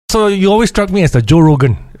So you always struck me as the Joe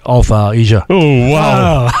Rogan of Asia. Oh,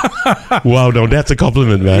 wow. Wow, no, that's a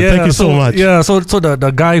compliment, man. Thank you so much. Yeah, so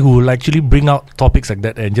the guy who will actually bring out topics like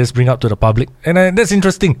that and just bring out to the public. And that's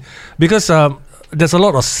interesting because there's a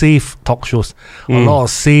lot of safe talk shows, a lot of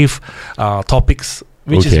safe topics,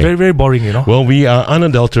 which is very, very boring, you know. Well, we are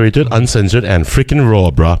unadulterated, uncensored, and freaking raw,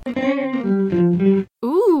 bruh.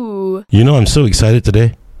 Ooh. You know, I'm so excited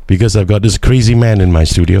today because I've got this crazy man in my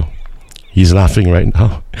studio. He's laughing right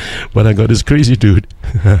now, but I got this crazy dude.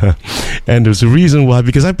 And there's a reason why,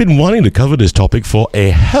 because I've been wanting to cover this topic for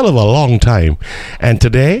a hell of a long time. And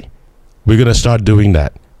today, we're going to start doing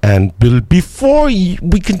that. And before we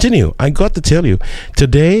continue, I got to tell you,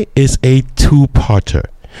 today is a two-parter.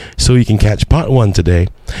 So you can catch part 1 today,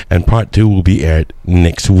 and part 2 will be aired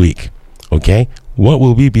next week. Okay? What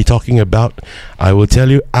will we be talking about? I will tell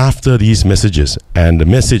you after these messages. And the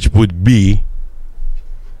message would be...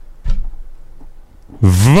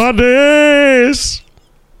 Vades,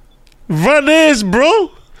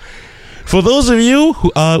 bro. For those of you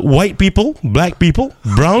who are white people, black people,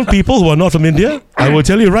 brown people who are not from India, I will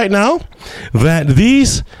tell you right now that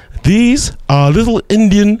these are little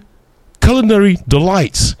Indian culinary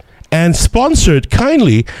delights and sponsored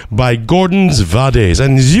kindly by Gordon's Vades.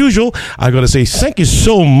 And as usual, I gotta say thank you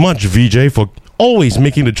so much, VJ, for always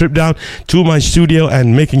making the trip down to my studio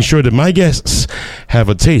and making sure that my guests have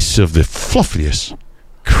a taste of the fluffiest,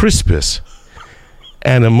 crispest,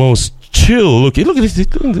 and the most chill looking. Look at this,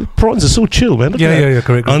 the prawns are so chill, man. Yeah,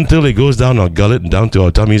 correct. Until it goes down our gullet and down to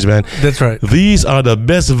our tummies, man. That's right. These are the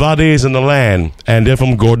best Vades in the land, and they're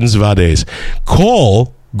from Gordon's Vades.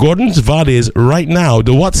 Call Gordon's Vades right now.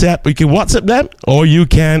 The WhatsApp, you can WhatsApp them, or you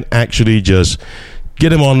can actually just get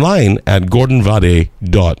them online at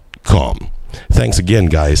gordonvade.com. Thanks again,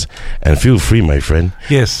 guys, and feel free, my friend.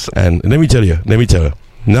 Yes. And let me tell you.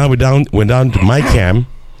 Now we're down to my cam.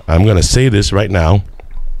 I'm gonna say this right now.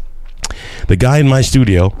 The guy in my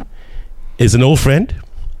studio is an old friend,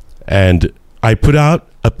 and I put out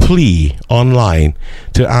a plea online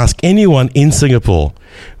to ask anyone in Singapore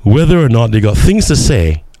whether or not they got things to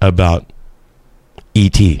say about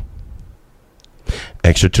ET,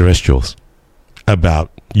 extraterrestrials,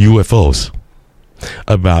 about UFOs,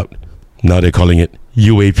 about, now they're calling it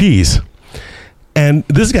UAPs. And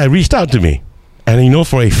this guy reached out to me. And you know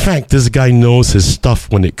for a fact, this guy knows his stuff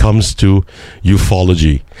when it comes to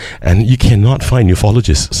ufology. And you cannot find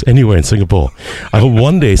ufologists anywhere in Singapore. I hope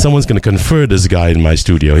one day someone's going to confer this guy in my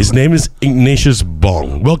studio. His name is Ignatius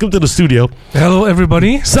Bong. Welcome to the studio. Hello,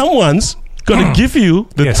 everybody. Someone's going to give you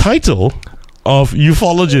the title of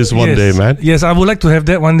ufologist one day, man. Yes, I would like to have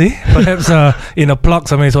that one day. Perhaps in a plug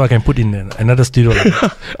somewhere so I can put in another studio.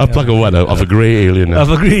 A plug of what? Of a grey alien?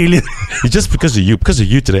 Of a grey alien. Just because of you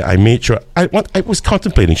today, I made sure. I was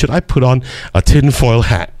contemplating, should I put on a tinfoil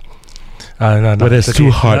hat? No, but it's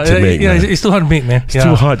too hard to make. Yeah, it's too hard to make, man. It's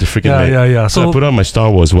too hard to freaking make. Yeah. So I put on my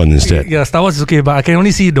Star Wars one instead. Yeah, Star Wars is okay, but I can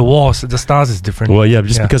only see the wars. The stars is different. Well, yeah,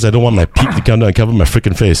 because I don't want my peak to come down and cover my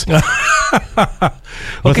freaking face.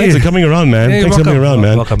 Well, thanks for coming around, man. Thanks for coming around,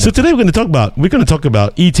 man. Welcome, so today we're going to talk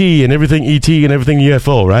about ET and everything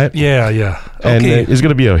UFO, right? Yeah. And it's going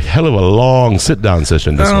to be a hell of a long sit-down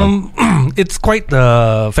session, this one. It's quite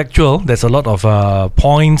factual. There's a lot of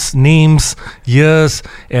points, names, years,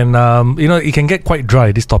 and it can get quite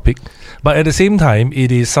dry, this topic. But at the same time,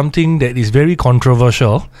 it is something that is very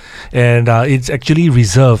controversial, and it's actually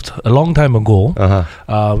reserved a long time ago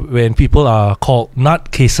when people are called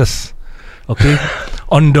nutcases. Okay,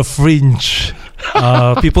 on the fringe,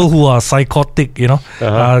 people who are psychotic,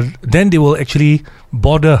 then they will actually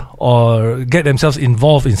bother or get themselves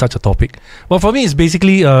involved in such a topic. Well, for me, it's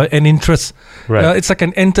basically an interest. Right. It's like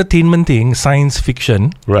an entertainment thing, science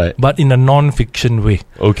fiction, right? But in a non-fiction way.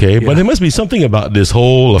 Okay, but there must be something about this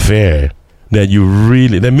whole affair that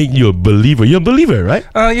make you a believer. You're a believer, right?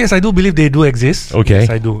 Yes, I do believe they do exist. Okay, yes,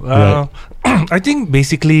 I do. Right. I think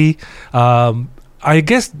basically, I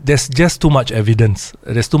guess there's just too much evidence.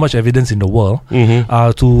 There's too much evidence in the world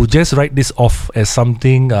to just write this off as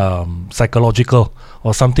something psychological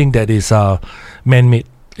or something that is man-made.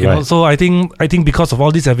 You know? So I think because of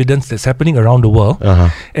all this evidence that's happening around the world,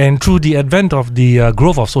 and through the advent of the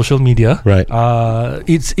growth of social media,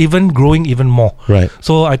 it's even growing even more. Right.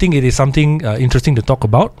 So I think it is something interesting to talk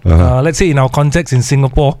about. Let's say in our context in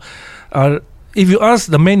Singapore, if you ask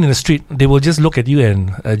the men in the street, they will just look at you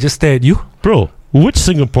and just stare at you. Bro, which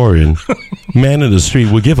Singaporean man in the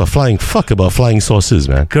street would give a flying fuck about flying saucers,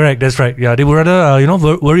 man? Correct, that's right. Yeah, they would rather,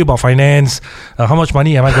 worry about finance, how much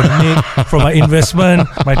money am I going to make from my investment,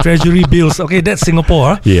 my treasury bills. Okay, that's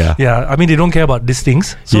Singapore. Huh? Yeah. Yeah, I mean, they don't care about these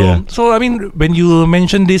things. So I mean, when you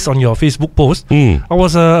mentioned this on your Facebook post, I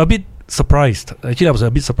was a bit surprised. Actually, I was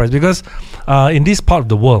a bit surprised because in this part of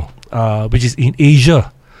the world, which is in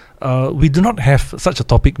Asia, we do not have such a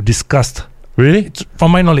topic discussed. Really?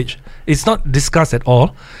 From my knowledge, it's not discussed at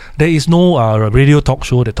all. There is no radio talk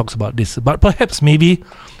show that talks about this. But perhaps maybe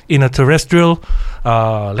in a terrestrial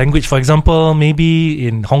language, for example, maybe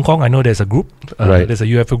in Hong Kong, I know there's a group. Right. There's a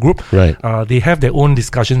UFO group. Right. They have their own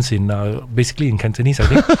discussions in basically in Cantonese, I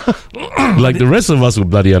think. Like the rest of us would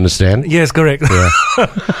bloody understand. Yes, correct. Yeah.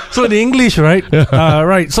 So the English, right?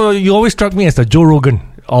 Right. So you always struck me as the Joe Rogan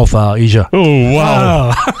of Asia. Oh,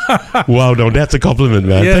 wow. Wow, no, that's a compliment,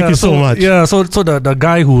 man. Thank you so much. Yeah, so the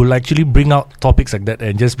guy who will actually bring out topics like that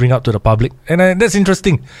and just bring out to the public. And that's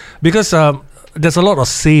interesting because there's a lot of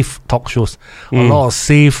safe talk shows, a lot of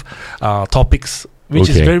safe topics, which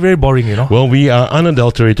is very, very boring, Well, we are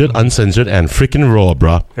unadulterated, uncensored, and freaking raw,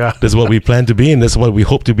 bruh. Yeah. That's what we plan to be, and that's what we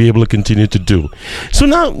hope to be able to continue to do. So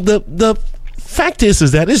now, the fact is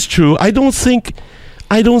that it's true. I don't think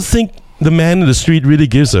the man in the street really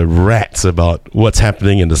gives a rat's about what's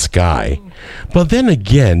happening in the sky. But then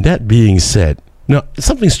again, that being said, now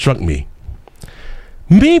something struck me.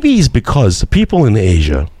 Maybe it's because the people in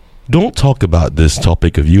Asia don't talk about this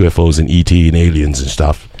topic of UFOs and ET and aliens and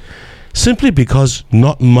stuff, simply because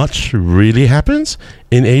not much really happens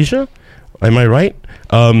in Asia. Am I right?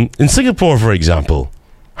 In Singapore, for example,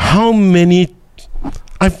 how many...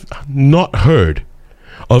 I've not heard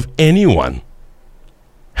of anyone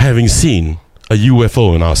having seen a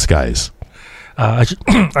UFO in our skies. I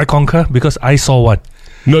concur because I saw one.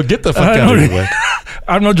 No, get the fuck out of here.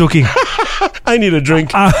 I'm not joking. I need a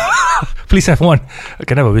drink. Please have one.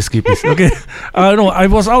 Can I have a whiskey, please? Okay. No, I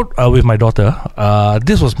was out with my daughter.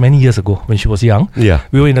 This was many years ago when she was young. Yeah.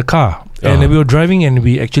 We were in a car and we were driving and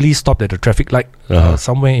we actually stopped at a traffic light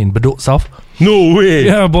somewhere in Bedok South. No way.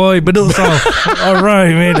 Yeah, boy, Bedok South. All right,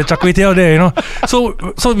 man, the char kway teow there,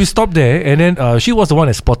 So we stopped there and then she was the one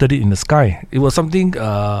that spotted it in the sky. It was something...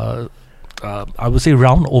 I would say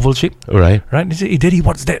round, oval shape. Right. They said, "Hey, Daddy,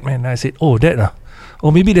 what's that, man?" I said, "Oh, that.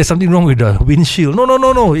 Or maybe there's something wrong with the windshield."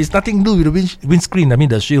 No. It's nothing to do with the windscreen. I mean,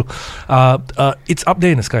 the shield. It's up there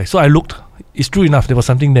in the sky. So I looked. It's true enough. There was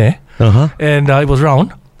something there. And it was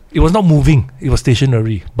round. It was not moving. It was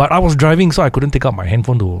stationary. But I was driving, so I couldn't take out my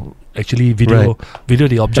handphone to actually video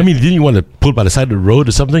the object. I mean, didn't you want to pull by the side of the road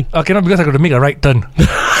or something? Cannot, because I got to make a right turn.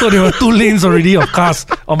 So there were 2 lanes already of cars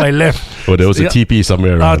on my left. Oh, there was a TP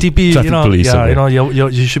somewhere around. TP, Traffic police somewhere.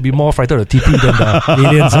 You should be more frightened of TP than the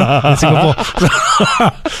aliens in Singapore.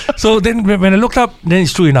 So then when I looked up, then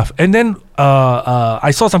it's true enough. And then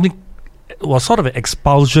I saw something. It was sort of an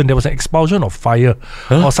expulsion. There was an expulsion of fire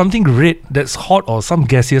or something red that's hot or some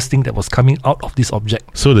gaseous thing that was coming out of this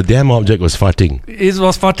object. So the damn object was farting. It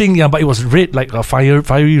was farting, yeah, but it was red, like a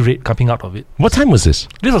fiery red coming out of it. What time was this?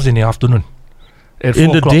 This was in the afternoon.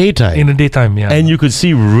 In the daytime? In the daytime, yeah. And you could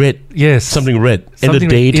see red. Yes. Something red in the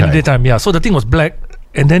daytime. In the daytime, yeah. So the thing was black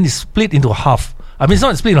and then it split into half. I mean, it's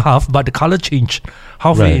not split in half, but the color changed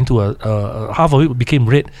halfway into half of it became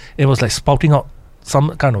red. It was like spouting out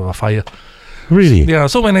some kind of a fire. Really? Yeah.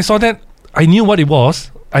 So when I saw that, I knew what it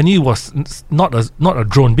was. I knew it was not a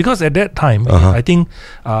drone, because at that time, I think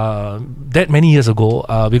that many years ago,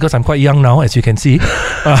 because I'm quite young now, as you can see,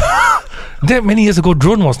 that many years ago,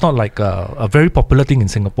 drone was not like a very popular thing in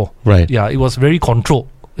Singapore. Right. Yeah, it was very controlled.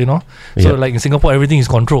 So like in Singapore, everything is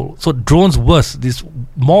controlled. So drones worse. This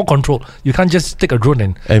more controlled. You can't just take a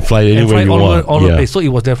drone and fly it anywhere you want. All over the place. So it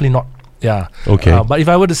was definitely not. Yeah. Okay. But if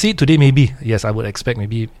I were to see it today, maybe yes, I would expect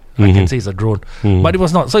maybe I can say it's a drone, but it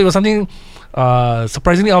was not. So it was something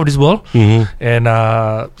surprisingly out of this world. And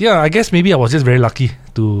I guess maybe I was just very lucky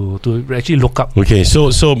to actually look up. Okay. So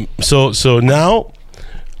now.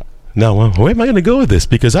 Where am I going to go with this?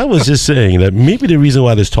 Because I was just saying that maybe the reason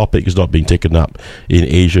why this topic is not being taken up in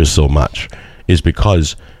Asia so much is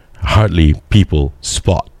because hardly people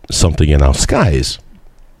spot something in our skies.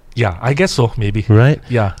 Yeah, I guess so, maybe. Right?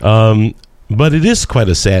 Yeah. But it is quite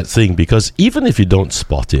a sad thing, because even if you don't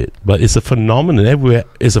spot it, but it's a phenomenon everywhere.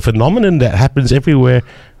 It's a phenomenon that happens everywhere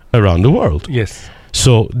around the world. Yes.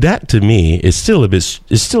 So that to me is still it's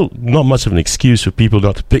still not much of an excuse for people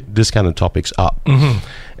not to pick this kind of topics up.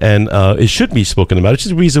 And it should be spoken about. Which is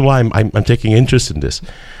the reason why I'm taking interest in this,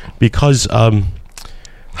 because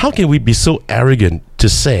how can we be so arrogant to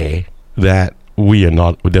say that we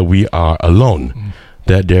are alone,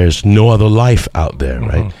 that there's no other life out there,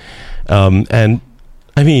 right? And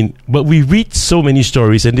I mean, but we read so many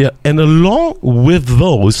stories, and along with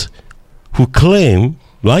those who claim,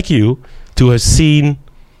 like you, to have seen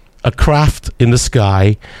a craft in the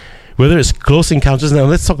sky, whether it's close encounters. Now,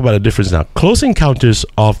 let's talk about a difference now. Close encounters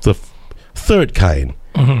of the third kind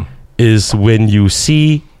is when you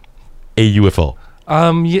see a UFO.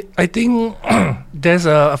 I think there's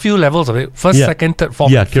a few levels of it. First, second, third,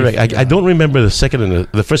 fourth. Yeah, correct. I don't remember the second and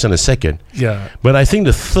the first and the second. Yeah. But I think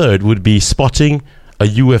the third would be spotting a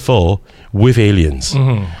UFO with aliens.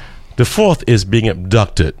 The fourth is being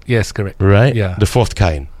abducted. Yes, correct. Right? Yeah. The fourth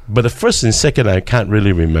kind. But the first and second, I can't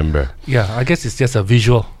really remember. Yeah, I guess it's just a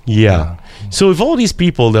visual. Yeah. So if all these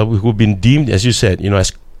people who've been deemed, as you said,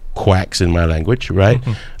 as quacks in my language, right?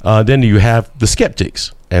 Then you have the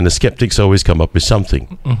skeptics, and the skeptics always come up with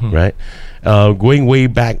something, right? Going way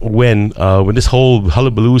back when this whole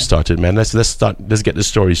hullabaloo started, man. Let's get the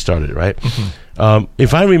story started, right?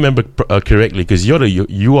 If I remember correctly, because you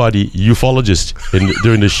are the ufologist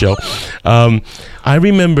during this show, I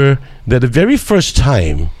remember that the very first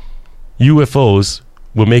time UFOs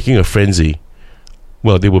were making a frenzy,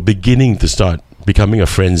 well, they were beginning to start becoming a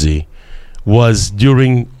frenzy, was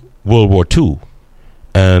during World War II.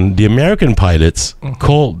 And the American pilots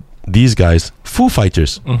called these guys Foo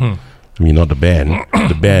Fighters. I mean, not the band.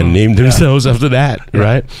 The band named themselves after that,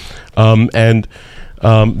 right? And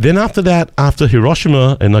then after that, after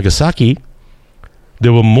Hiroshima and Nagasaki,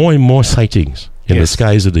 there were more and more sightings in the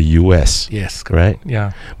skies of the U.S. Yes, right?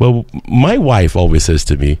 Yeah. Well, my wife always says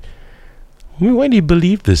to me, why do you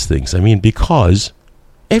believe these things? I mean, because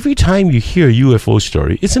every time you hear a UFO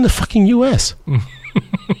story, it's in the fucking U.S.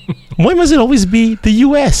 Why must it always be the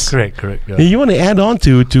U.S.? Correct. Yeah. You want to add on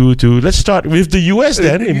to let's start with the U.S.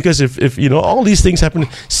 then, because if all these things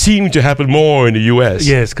seem to happen more in the U.S.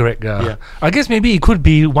 Yes, correct. Yeah. I guess maybe it could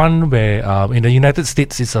be one where in the United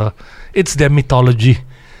States it's their mythology,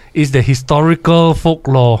 it's the historical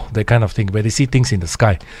folklore, that kind of thing, where they see things in the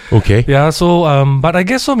sky. Okay. Yeah. So but I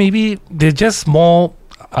guess so maybe they're just more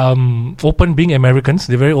open, being Americans.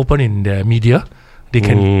 They're very open in their media. They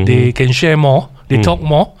can share more. They talk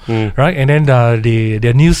more, right? And then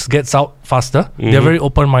their news gets out faster. They're very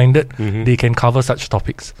open-minded. They can cover such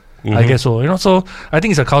topics. I guess so. So I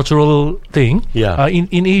think it's a cultural thing. Yeah.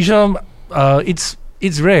 In Asia,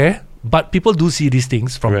 it's rare, but people do see these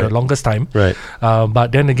things from the longest time. Right.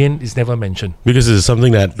 But then again, it's never mentioned. Because it's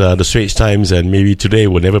something that the Straits Times and maybe Today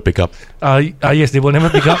will never pick up. Yes, they will never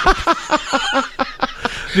pick up.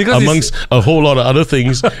 Because amongst a whole lot of other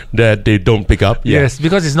things that they don't pick up. Yes,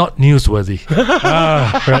 because it's not newsworthy.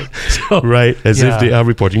 Right. So, right, as if they are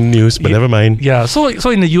reporting news, but never mind. Yeah, so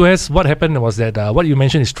in the US, what happened was that what you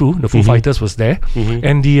mentioned is true. The Foo Fighters was there,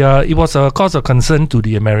 and it was a cause of concern to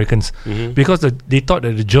the Americans because they thought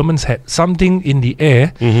that the Germans had something in the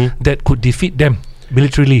air that could defeat them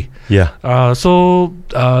militarily. Yeah.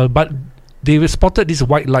 But they spotted these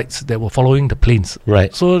white lights that were following the planes.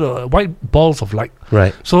 Right. So the white balls of light.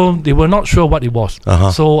 Right. So they were not sure what it was.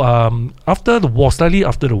 So slightly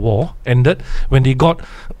after the war ended, when they got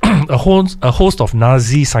a host of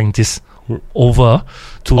Nazi scientists over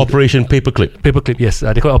to Operation Paperclip. Yes,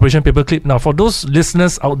 they call it Operation Paperclip. Now, for those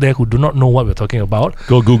listeners out there who do not know what we're talking about,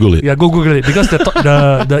 go Google it. Yeah, go Google it, because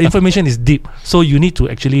the information is deep. So you need to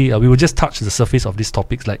actually we will just touch the surface of these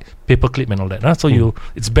topics like paperclip and all that. So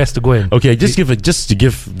it's best to go in. Okay, just to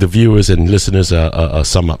give the viewers and listeners a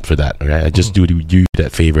sum up for that. Okay, I just do you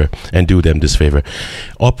that favor and do them this favor.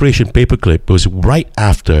 Operation Paperclip was right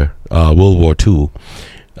after World War II,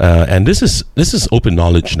 and this is open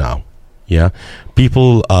knowledge now. Yeah,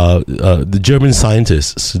 people, the German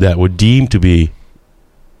scientists that were deemed to be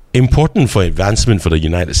important for advancement for the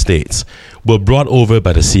United States were brought over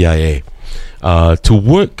by the CIA to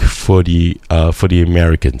work for the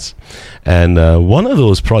Americans. And one of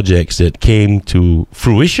those projects that came to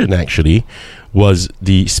fruition actually was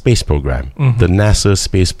the space program, the NASA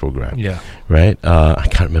space program. Yeah. Right? I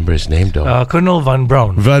can't remember his name though. Colonel Von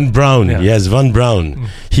Braun. Von Braun, yes, Von Braun.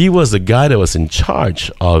 He was the guy that was in charge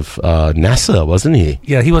of NASA, wasn't he?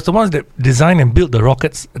 Yeah, he was the one that designed and built the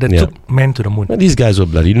rockets that took men to the moon. Well, these guys were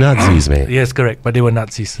bloody Nazis, man. Yes, correct, but they were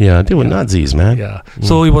Nazis. Yeah, they were Nazis, man. Yeah,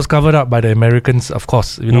 so it was covered up by the Americans, of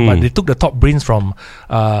course. But they took the top brains from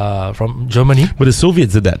Germany. But the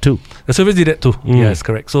Soviets did that too. The Soviets did that too. Yes,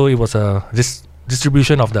 correct. So it was this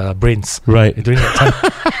distribution of the brains during that time.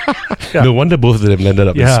 No wonder both of them landed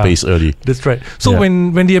up in space early. That's right. So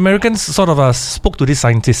when the Americans sort of spoke to these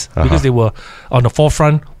scientists, because they were on the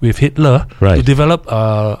forefront with Hitler to develop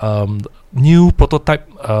new prototype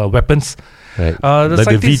weapons, Right. The Like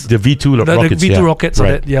scientists, the V2 rockets. the V2 rockets. So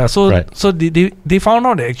Right. that, yeah. So Right. so they found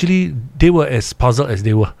out that actually they were as puzzled as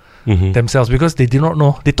they were themselves, because they did not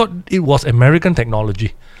know. They thought it was American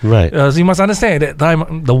technology. Right. So you must understand, at that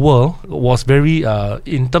time the world was very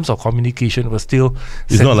in terms of communication was still.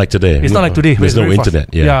 It's not like today. It's not like today. There's It's no very fast.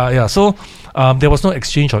 internet. Yeah. Yeah. So there was no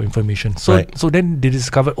exchange of information. So Right. so then they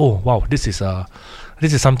discovered, oh wow, this is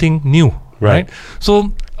something new. Right.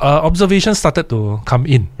 So observations started to come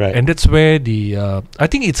in, Right. and that's where the I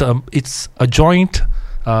think it's a joint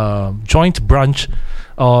branch,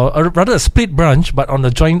 or rather a split branch, but on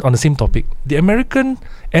the same topic. The American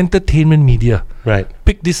entertainment media Right.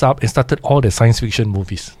 picked this up and started all the science fiction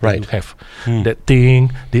movies that Right. you have. That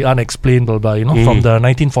thing, the unexplained, blah blah, from the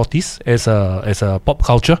 1940s as a pop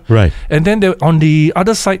culture. Right. And then on the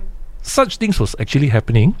other side, such things was actually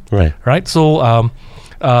happening. Right. Right. So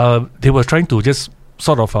they were trying to just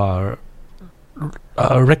sort of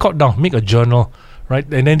record down, make a journal, right?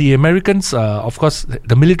 And then the Americans, of course,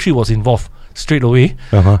 the military was involved straight away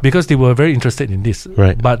because they were very interested in this.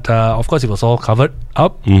 Right. But of course, it was all covered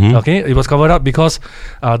up. Mhm. Okay, it was covered up because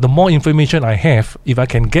the more information I have, if I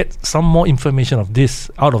can get some more information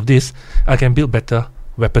out of this, I can build better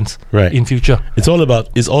weapons Right. in future. It's all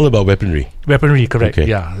about weaponry. Weaponry, correct? Okay.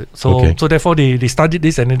 Yeah. So Okay. so therefore they studied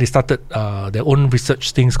this, and then they started their own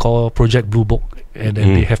research things called Project Blue Book, and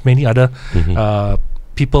then they have many other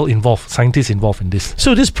people involved, scientists involved in this.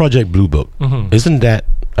 So this Project Blue Book, isn't that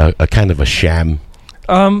a kind of a sham?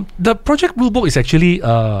 The Project Blue Book is actually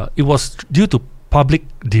it was due to public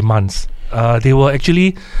demands. They were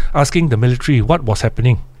actually asking the military what was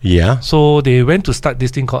happening. Yeah. So they went to start this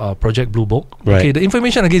thing called Project Blue Book. Right. Okay, the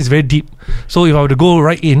information again is very deep. So if I were to go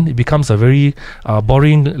right in, it becomes a very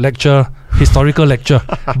boring lecture, historical lecture.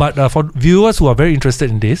 But for viewers who are very interested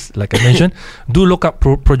in this, like I mentioned, do look up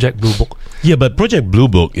Project Blue Book. Yeah, but Project Blue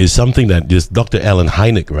Book is something that this Dr. Alan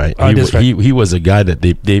Hynek, right? That's right. He was a guy that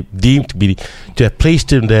they deemed to have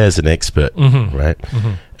placed him there as an expert, right?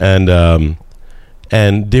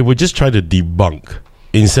 And they were just trying to debunk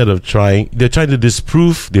instead of they're trying to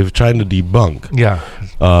disprove, they're trying to debunk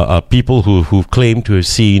people who claim to have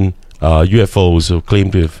seen UFOs, who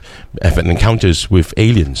claim to have encounters with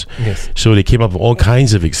aliens. Yes. So they came up with all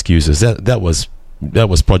kinds of excuses. That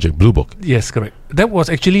was Project Blue Book. Yes, correct. That was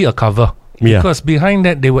actually a cover. Yeah. Because behind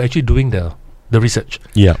that, they were actually doing the research.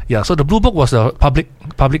 Yeah. Yeah. So the Blue Book was a public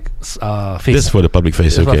face. This for the public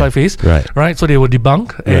face. For Okay. public face. Right. Right. So they were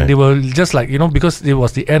debunked, and Right. they were just like, because it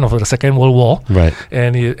was the end of the Second World War. Right.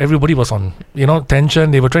 And everybody was on,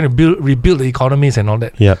 tension. They were trying to rebuild the economies and all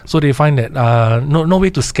that. Yeah. So they find that no way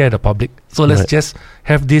to scare the public. So let's Right. just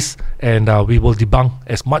have this, and we will debunk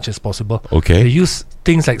as much as possible. Okay. They use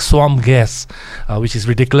things like swamp gas, which is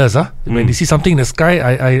ridiculous. When they see something in the sky,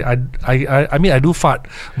 I mean I do fart,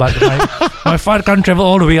 but my fart can't travel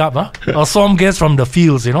all the way up. Or swamp gas from the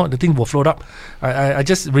fields, the thing will float up. I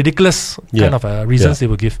just ridiculous kind of reasons they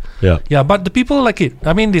will give. Yeah. Yeah, but the people like it.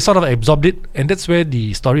 I mean, they sort of absorbed it, and that's where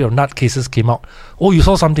the story of nut cases came out. Oh, you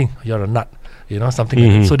saw something? You're a nut. Something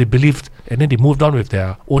like that. So they believed, and then they moved on with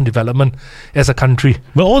their own development as a country.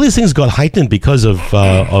 Well, all these things got heightened because of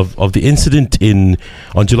the incident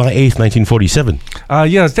on July 8th, 1947.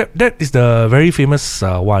 Yes, that is the very famous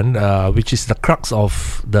one, which is the crux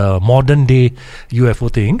of the modern day UFO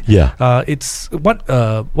thing. Yeah. It's what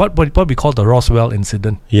we call the Roswell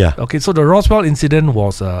incident. Yeah. Okay, so the Roswell incident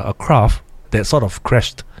was a craft that sort of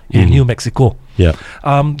crashed in New Mexico. Yeah.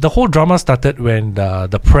 The whole drama started when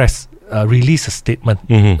the press released a statement.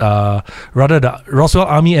 Rather, the Roswell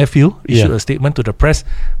Army Airfield issued a statement to the press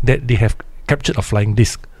that they have captured a flying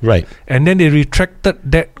disc. Right. And then they retracted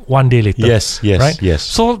that one day later. Yes. Right? Yes.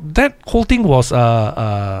 So that whole thing was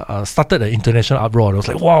started an international uproar. It was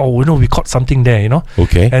like, wow, we caught something there,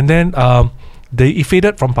 Okay. And then it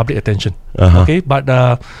faded from public attention. Okay, but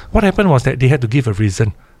what happened was that they had to give a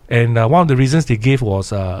reason. And one of the reasons they gave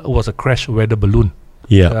was it was a crash weather balloon.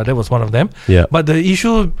 Yeah. That was one of them. Yeah. But the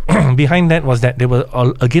issue behind that was that there were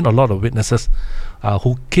again a lot of witnesses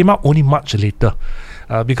who came up only much later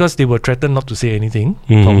because they were threatened not to say anything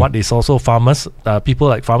from what they saw. So farmers, people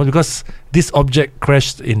like farmers, because this object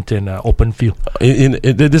crashed into an open field.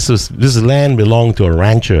 This land belonged to a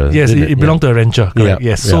rancher. Yes, didn't it belonged to a rancher. Correct. Yeah.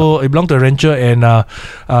 Yes. So it belonged to a rancher, and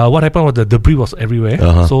what happened was the debris was everywhere.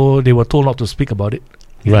 So they were told not to speak about it.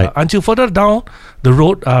 Right. Until further down the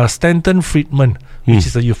road, Stanton Friedman, which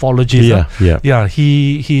is a ufologist,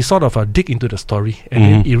 he sort of dig into the story, and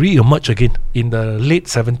then it re-emerged again in the late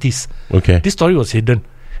 70s. Okay. This story was hidden,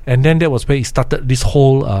 and then that was where it started this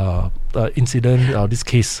whole incident, this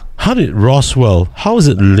case. How is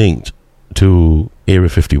it linked to Area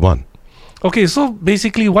 51? Okay, so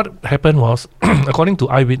basically what happened was, according to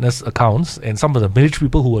eyewitness accounts and some of the military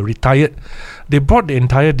people who were retired, they brought the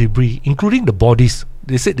entire debris, including the bodies.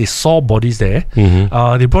 They said they saw bodies there.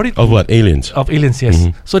 They brought it... Of what? Aliens? Of aliens, yes.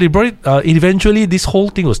 So they brought it... eventually, this whole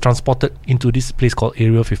thing was transported into this place called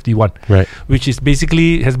Area 51. Right. Which is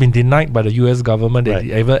basically has been denied by the US government that it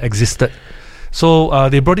ever existed. So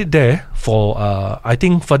they brought it there for, I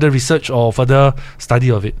think, further research or further study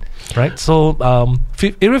of it, right? So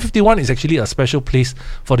Area 51 is actually a special place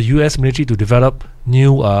for the US military to develop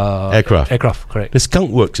new aircraft. Aircraft, correct. The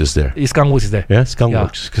Skunk Works is there. Skunk Works is there. Yeah, Skunk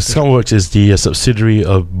Works. Because Skunk Works is the subsidiary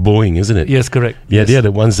of Boeing, isn't it? Yes, correct. Yeah, they are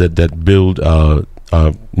the ones that build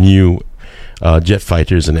new jet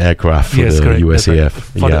fighters and aircraft for the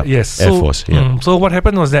USAF. Right. Air Force. Yeah. So what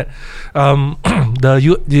happened was that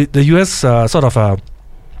the US sort of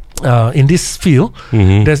in this field,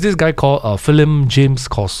 there's this guy called Philip James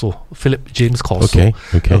Corso.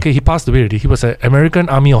 Okay, he passed away already. He was an American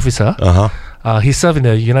Army officer. He served in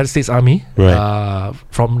the United States Army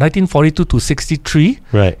from 1942 to 63,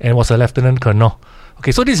 and was a lieutenant colonel.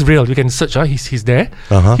 Okay, so this is real. You can search. He's there.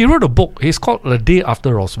 He wrote a book. It's called The Day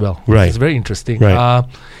After Roswell. Right. It's very interesting. Right.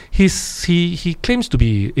 He claims to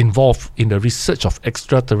be involved in the research of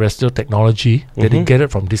extraterrestrial technology that he gathered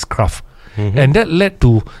from this craft. And that led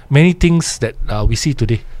to many things that we see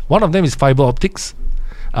today. One of them is fiber optics.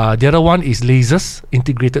 The other one is lasers,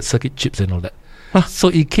 integrated circuit chips and all that. So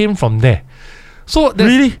it came from there. So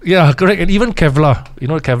really? Yeah, correct. And even Kevlar,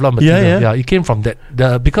 Kevlar material. Yeah, it came from that.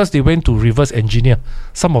 Because they went to reverse engineer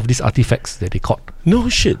some of these artifacts that they caught. No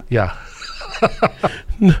shit. Yeah.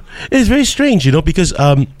 No, it's very strange, because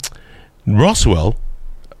Roswell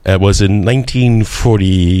was in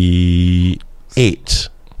 1948,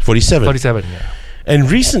 47. 47, yeah.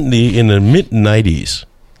 And recently, in the mid-90s,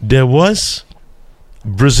 there was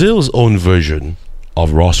Brazil's own version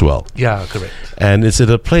of Roswell. Yeah, correct. And it's at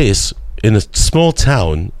a place in a small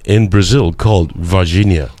town in Brazil called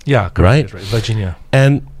Virginia. Yeah, correct. Right, Virginia.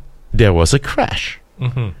 And there was a crash.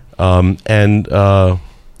 And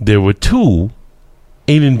there were two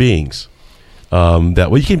alien beings.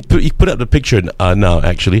 You can put up the picture now.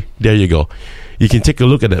 Actually, there you go. You can take a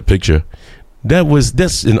look at that picture.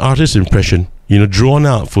 That's an artist's impression, drawn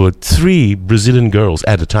out for 3 Brazilian girls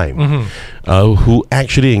at a time, who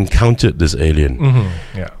actually encountered this alien.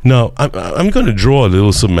 Yeah. Now, I'm going to draw a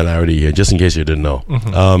little similarity here, just in case you didn't know.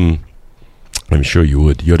 I'm sure you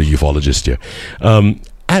would. You're the ufologist here.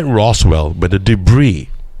 At Roswell, where the debris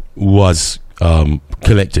was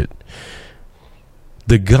collected,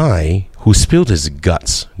 the guy who spilled his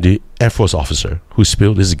guts, the Air Force officer who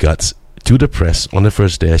spilled his guts to the press on the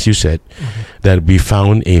first day, as you said, that we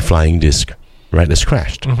found a flying disc, right, that's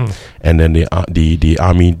crashed. And then the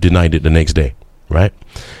Army denied it the next day, right?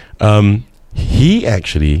 He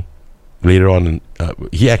actually, later on,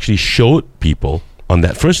 he actually showed people on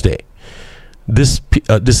that first day this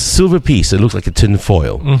silver piece that looks like a tin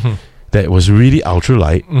foil that was really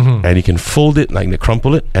ultralight, and you can fold it, like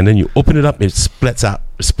crumple it, and then you open it up, it splits out,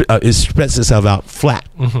 it spreads itself out flat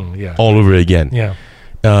all over again. Yeah.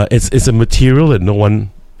 It's a material that no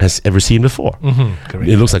one has ever seen before.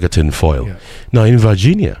 It looks like a tin foil. Yeah. Now in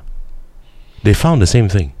Virginia, they found the same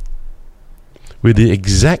thing with the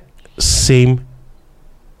exact same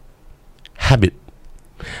habit,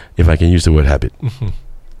 if I can use the word habit.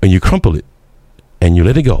 And you crumple it and you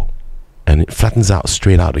let it go, and it flattens out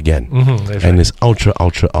straight out again. And it's ultra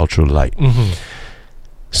light.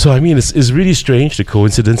 So I mean, it's really strange, the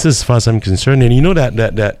coincidences, as far as I'm concerned. And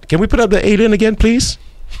that can we put up the alien again, please?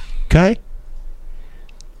 Okay.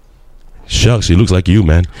 Shucks, he looks like you,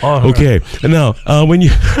 man. Okay. And now, when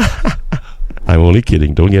you I'm only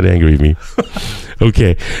kidding, don't get angry with me.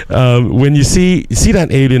 Okay. When you see that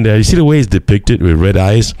alien there, you see the way it's depicted with red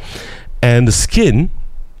eyes, and the skin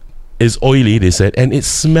is oily, they said, and it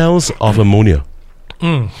smells of ammonia.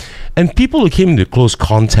 And people who came into close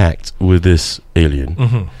contact with this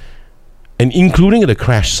alien, and including at the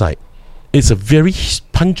crash site, it's a very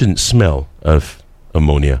pungent smell of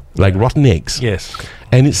ammonia, like rotten eggs. Yes.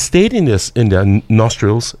 And it stayed in their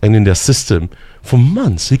nostrils and in their system for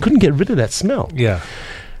months. They couldn't get rid of that smell. Yeah.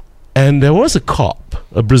 And there was a cop,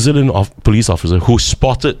 a Brazilian police officer, who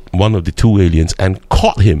spotted one of the 2 aliens and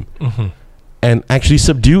caught him, and actually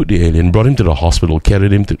subdued the alien, brought him to the hospital,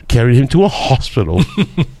 carried him to a hospital.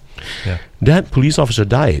 That police officer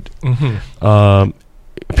died.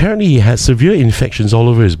 Apparently he had severe infections all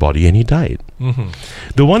over his body, and he died.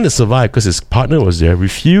 The one that survived, because his partner was there,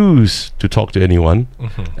 refused to talk to anyone,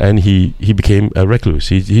 and he became a recluse.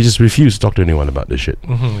 He just refused to talk to anyone about this shit.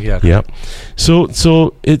 Yeah. So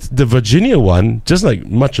it's the Virginia one, just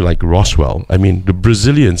much like Roswell. I mean, the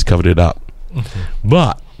Brazilians covered it up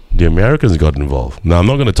But the Americans got involved. Now I'm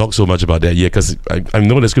not going to talk so much about that yet because I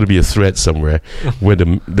know there's going to be a thread somewhere where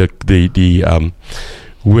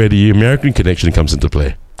where the American connection comes into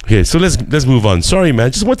play. Okay, so let's move on. Sorry,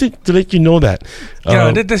 man. Just wanted to let you know that.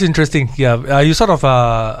 That's interesting. Yeah, you sort of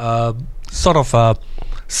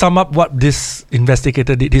sum up what this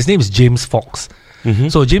investigator did. His name is James Fox.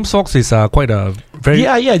 So James Fox is quite a very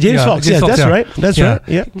James Fox. That's right.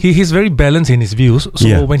 Yeah, he's very balanced in his views.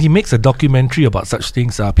 So when he makes a documentary about such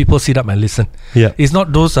things, people sit up and listen. Yeah, it's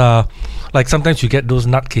not those like sometimes you get those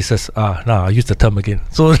nutcases. I use the term again.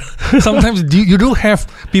 So sometimes you do have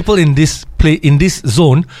people in this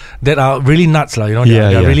zone that are really nuts,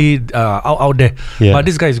 they're really out there. Yeah. But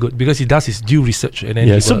this guy is good because he does his due research. And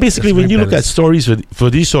then so basically, when you look at stories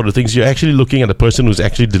for these sort of things, you're actually looking at the person who's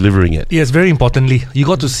actually delivering it. Yes, very importantly, you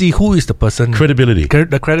got to see who is the person. Credibility.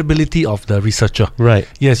 The credibility of the researcher. Right.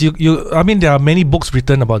 Yes, I mean, there are many books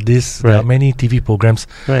written about this. Right. There are many TV programs.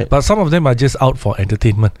 Right. But some of them are just out for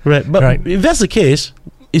entertainment. Right. But if that's the case,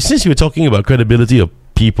 since you were talking about credibility of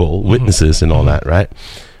people, witnesses and all that, right?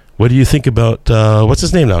 What do you think about, what's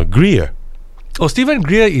his name now? Greer. Oh, Stephen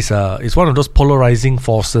Greer is one of those polarizing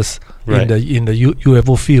forces in the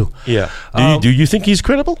UFO field. Yeah. Do you think he's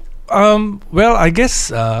credible? Well, I guess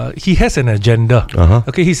he has an agenda.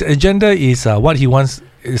 Okay, his agenda is what he wants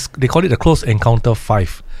is, they call it the Close Encounter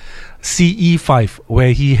 5, CE5,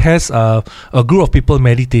 where he has a group of people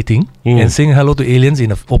meditating and saying hello to aliens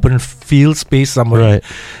in an open field space somewhere,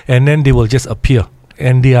 and then they will just appear.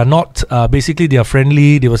 And they are not, basically they are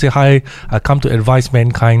friendly. They will say, hi, I come to advise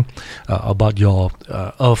mankind about your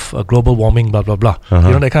Earth, global warming, blah, blah, blah. That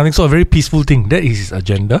kind of thing. So a very peaceful thing. That is his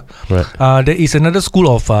agenda. Right. There is another school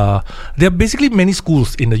of, there are basically many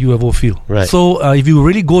schools in the UFO field. Right. So if you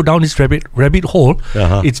really go down this rabbit hole,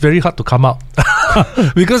 it's very hard to come out.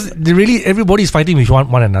 Because everybody is fighting with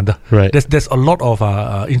one another. Right. There's a lot of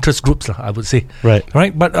interest groups, I would say.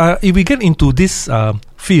 Right. But if we get into this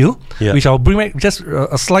field, which I'll bring back just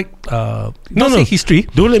a slight history.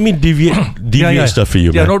 Don't let me deviate stuff for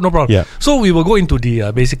you, man. No problem. Yeah. So we will go into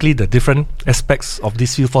the basically the different aspects of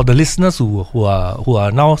this field for the listeners who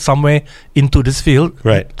are now somewhere into this field.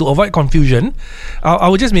 Right. To avoid confusion, I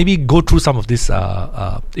will just maybe go through some of these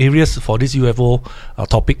areas for this UFO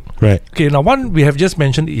topic. Right. Okay. Now, one we have just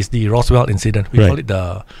mentioned is the Roswell incident. We call it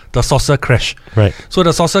the saucer crash. Right. So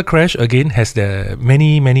the saucer crash again has the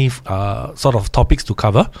many sort of topics to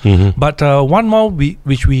cover. But one more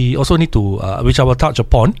which we also need to which I will touch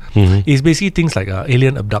upon is basically things like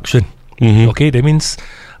alien abduction. Okay, that means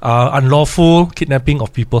unlawful kidnapping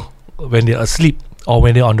of people when they're asleep or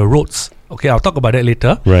when they're on the roads. Okay, I'll talk about that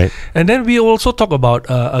later. Right. And then we also talk about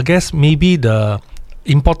I guess maybe the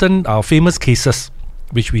important famous cases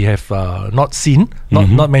which we have not seen,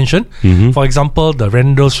 not mentioned. For example, the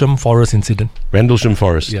Rendlesham Forest incident. Rendlesham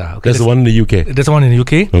Forest. Yeah, okay, that's the one in the UK. That's the one in the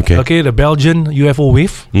UK. Okay, the Belgian UFO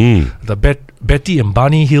wave. The Betty and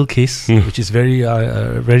Barney Hill case, which is very,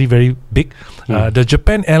 very big. The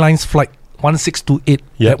Japan Airlines flight 1628.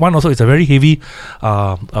 That one also is a very heavy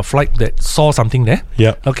a flight that saw something there.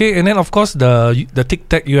 Yeah. Okay, and then of course the Tic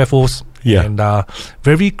Tac UFOs. Yeah. And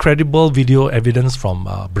very credible video evidence from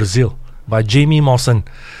Brazil by Jamie Mawson.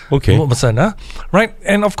 Okay. Right.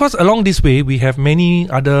 And of course, along this way, we have many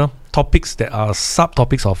other topics that are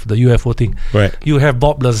subtopics of the UFO thing. Right. You have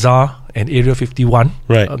Bob Lazar and Area 51.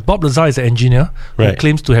 Right. Bob Lazar is an engineer who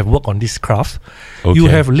claims to have worked on this craft. Okay. You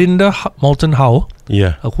have Linda Moulton Howe,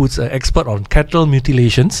 who's an expert on cattle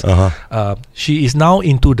mutilations. She is now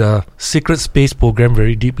into the secret space program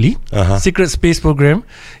very deeply. Secret space program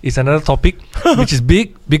is another topic which is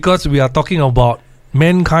big because we are talking about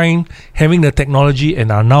mankind having the technology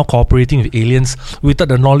and are now cooperating with aliens without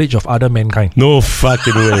the knowledge of other mankind. No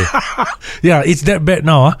fucking way. Yeah, it's that bad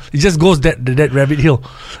now. It just goes that rabbit hill.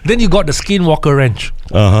 Then you got the Skinwalker Ranch.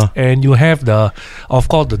 And you have of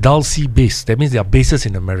course the Dulce base. That means there are bases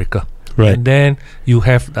in America. Right. And then you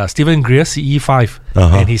have Stephen Greer, CE5,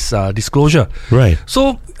 and his disclosure. Right.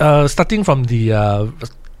 So starting from the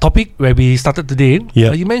topic where we started today,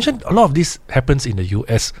 you mentioned a lot of this happens in the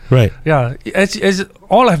US. Right. Yeah. As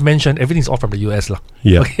all I've mentioned, everything's all from the US.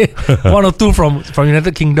 Yeah. Okay. One or two from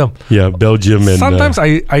United Kingdom. Yeah, Belgium and... Sometimes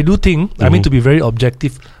I do think, I mean, to be very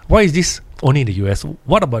objective, why is this only in the US?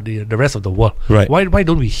 What about the rest of the world? Right. Why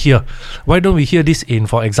don't we hear? Why don't we hear this in,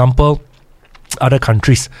 for example, other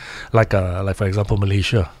countries, like for example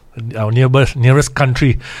Malaysia, our nearest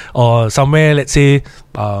country, or somewhere, let's say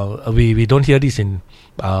we don't hear this in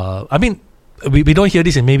we don't hear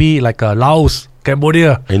this in maybe like Laos,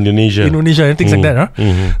 Cambodia, Indonesia and things like that.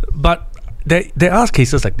 But there are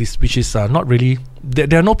cases like this, which is not really.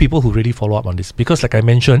 There are no people who really follow up on this because, like I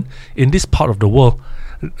mentioned, in this part of the world,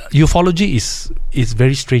 ufology is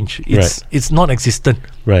very strange. It's non-existent.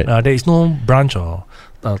 Right. There is no branch or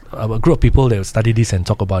a group of people that will study this and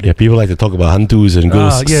talk about it. Yeah, people like to talk about hantus and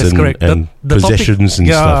ghosts yes, correct. and the possessions topic, and stuff.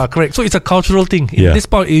 Yeah, correct. So it's a cultural thing. In this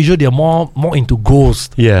part of Asia, they are more into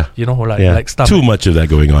ghosts. Yeah. Like stuff. Too much of that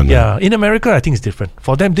going on. Yeah. In America, I think it's different.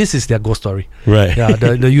 For them, this is their ghost story. Right. Yeah,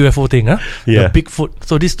 the UFO thing. Yeah. The Bigfoot.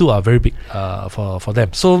 So these two are very big for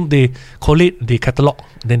them. So they collate, they catalog,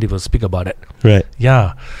 then they will speak about it. Right.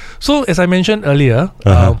 Yeah. So as I mentioned earlier,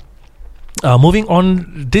 moving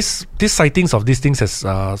on, this sightings of these things has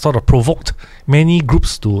sort of provoked many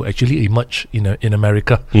groups to actually emerge in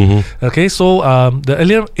America. Mm-hmm. Okay, so the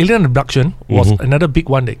alien abduction was another big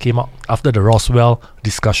one that came out after the Roswell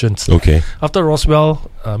discussions. Okay. After Roswell,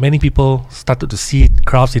 many people started to see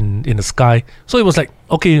crafts in the sky. So it was like,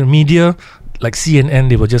 okay, media like CNN,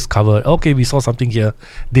 they will just cover, okay, we saw something here,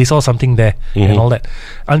 they saw something there, and all that.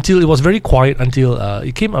 Until it was very quiet, until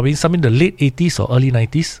it came up in some in the late 80s or early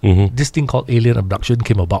 90s, this thing called alien abduction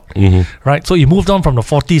came about. Right? So it moved on from the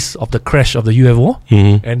 40s of the crash of the UFO,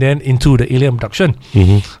 and then into the alien abduction.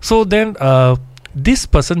 So then, this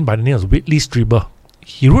person by the name of Whitley Strieber,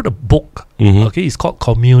 he wrote a book, okay, it's called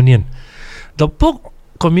Communion. The book,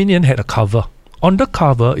 Communion, had a cover. On the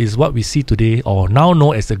cover is what we see today, or now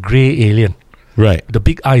known as the grey alien. Right. The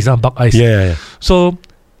big eyes, bug eyes. Yeah. So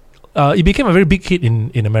it became a very big hit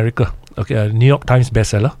in America. Okay, a New York Times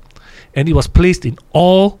bestseller. And it was placed in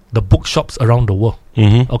all the bookshops around the world.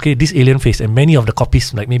 Okay, this alien face, and many of the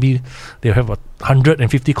copies, like maybe they have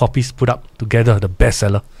 150 copies put up together, the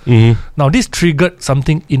bestseller. Now, this triggered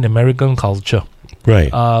something in American culture. Right.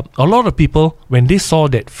 A lot of people, when they saw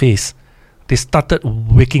that face, they started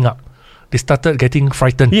waking up. They started getting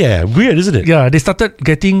frightened. Yeah, weird, isn't it? Yeah, they started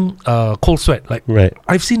getting cold sweat. Like,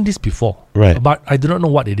 I've seen this before, but I do not know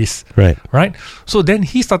what it is. Right. So then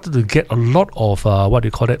he started to get a lot of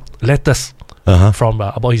letters from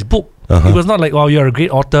about his book. It was not like, "Wow, you're a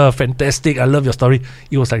great author, fantastic, I love your story."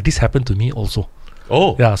 It was like, "This happened to me also."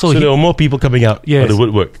 Oh, yeah. So there were more people coming out of the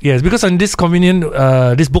woodwork. Yes, because in this Communion,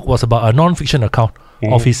 this book was about a non-fiction account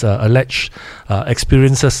of his alleged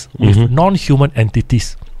experiences with non-human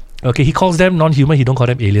entities. Okay, he calls them non-human, he don't call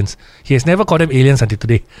them aliens. He has never called them aliens until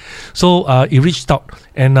today. So he reached out,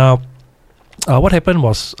 and what happened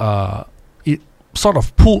was it sort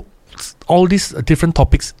of pulled all these different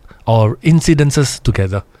topics or incidences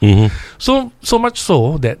together. So much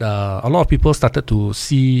so that a lot of people started to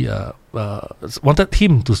see, wanted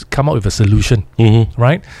him to come up with a solution,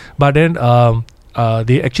 right? But then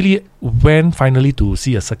they actually went finally to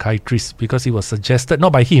see a psychiatrist because it was suggested,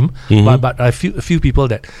 not by him, but a few people,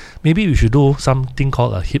 that maybe we should do something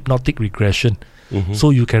called a hypnotic regression,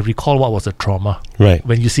 so you can recall what was the trauma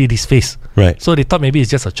when you see this face. So they thought maybe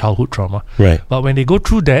it's just a childhood trauma. But when they go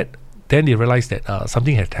through that, then they realize that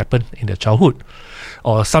something had happened in their childhood,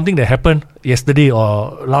 or something that happened yesterday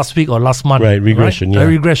or last week or last month. Regression. A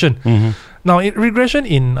regression. Now, regression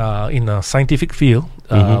in a scientific field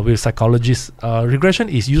with psychologists, regression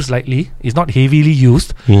is used lightly. It's not heavily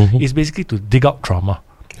used. It's basically to dig out trauma.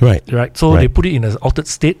 Right. So they put it in an altered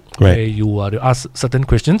state where you ask certain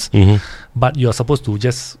questions, but you are supposed to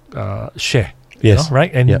just share. Yes.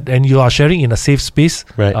 Right? And you are sharing in a safe space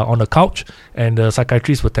on a couch, and the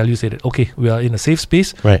psychiatrist will tell you, say that, okay, we are in a safe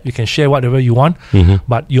space. You can share whatever you want,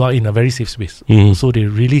 but you are in a very safe space. So they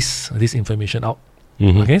release this information out.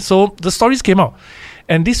 Okay, so the stories came out,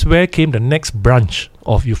 and this where came the next branch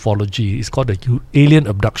of ufology. It's called the alien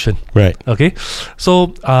abduction. Okay,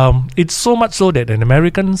 so it's so much so that an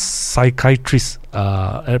American psychiatrist,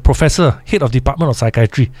 a professor, head of Department of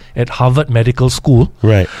Psychiatry at Harvard Medical School,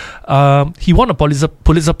 he won a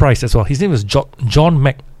Pulitzer Prize as well. His name is John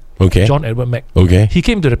Mack. John Edward Mack. He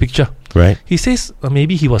came to the picture. He says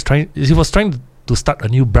maybe he was trying to start a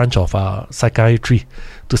new branch of psychiatry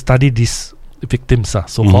to study these victims,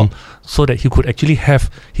 so-called, so that he could actually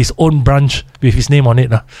have his own branch with his name on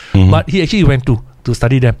it. But he actually went to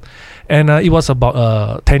study them, and it was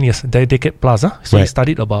about 10 years, a decade plus. So he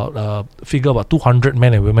studied about figure about 200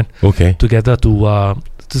 men and women together to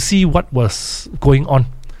see what was going on,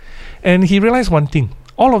 and he realized one thing: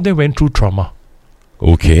 all of them went through trauma.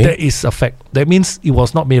 That is a fact. That means it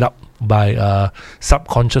was not made up by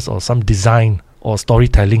subconscious or some design or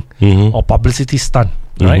storytelling or publicity stunt.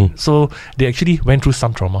 So they actually went through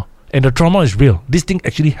some trauma, and the trauma is real. This thing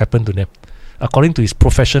actually happened to them, according to his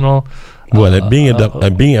professional.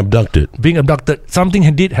 Being abducted.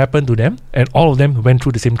 Something did happen to them, and all of them went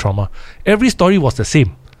through the same trauma. Every story was the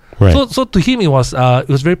same. So to him, it was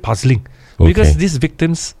very puzzling, because these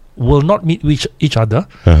victims will not meet each other.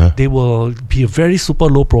 They will be very super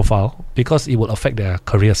low profile because it will affect their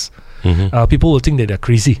careers. People will think that they're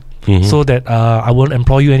crazy, so that I won't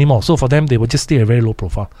employ you anymore. So for them, they will just stay a very low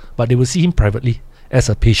profile, but they will see him privately as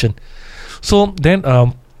a patient. So then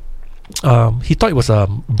he thought it was a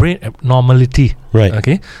brain abnormality, Right.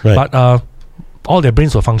 Okay, Right. but all their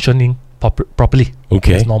brains were functioning properly,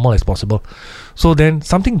 Okay. as normal as possible. So then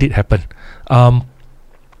something did happen.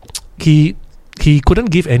 He couldn't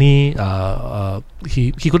give any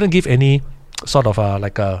he couldn't give any sort of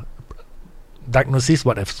like a diagnosis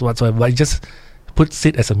whatsoever, but he just puts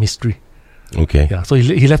it as a mystery. Okay. Yeah, so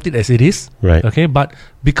he left it as it is. Right. Okay, but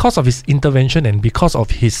because of his intervention and because of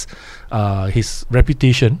his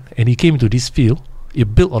reputation, and he came into this field,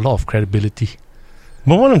 it built a lot of credibility.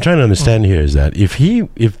 But what I'm trying to understand here is that if he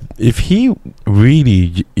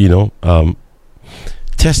really,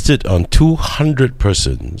 tested on 200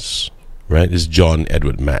 persons, right, is John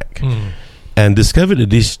Edward Mack, and discovered that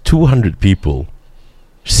these 200 people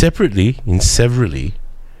separately and severally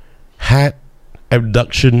had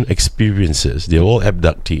abduction experiences, they're all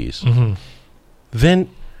abductees, then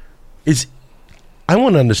I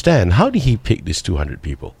want to understand, how did he pick these 200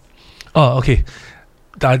 people? Oh, okay.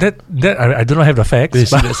 That I do not have the facts. You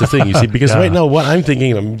see, that's the thing, you see, because right now what I'm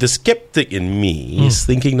thinking, the skeptic in me is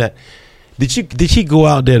thinking that did she go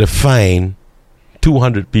out there to find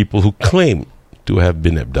 200 people who claim to have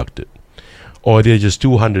been abducted, or they're just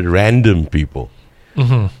 200 random people?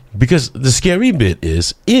 Because the scary bit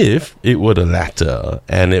is, if it were the latter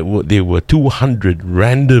and they were 200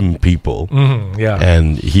 random people,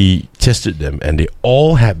 and he tested them and they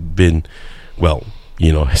all have been,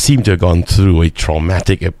 seem to have gone through a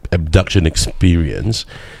traumatic abduction experience,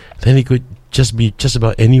 then it could just be just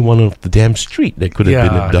about anyone on the damn street that could have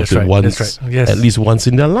been abducted once, at least once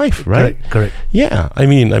in their life, right? Correct. Yeah, I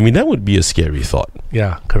mean that would be a scary thought.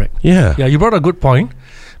 Yeah, correct. Yeah, you brought a good point,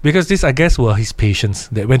 because this, I guess, were his patients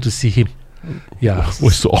that went to see him. Yeah,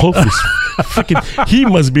 was so obvious. Freaking, he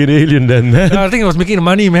must be an alien then, man. I think he was making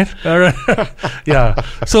money, man. Yeah.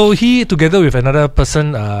 So he, together with another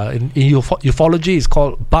person in ufology, is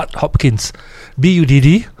called Bud Hopkins,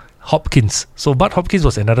 Budd Hopkins. So Bud Hopkins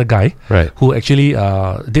was another guy, right, who actually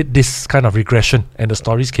did this kind of regression, and the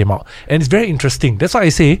stories came out, and it's very interesting. That's why I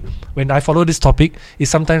say, when I follow this topic, it's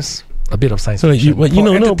sometimes a bit of science fiction.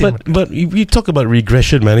 But we talk about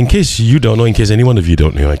regression, man. In case you don't know, in case any one of you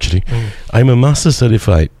don't know, actually, I'm a master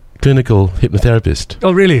certified clinical hypnotherapist.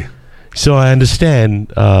 Oh, really? So I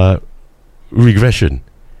understand regression.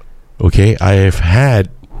 Okay, I've had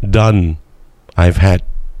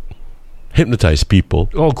hypnotized people.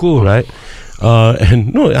 Oh, cool. Right?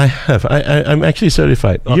 And no, I have. I'm actually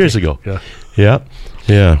certified years ago. Yeah.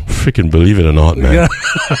 Freaking believe it or not, man.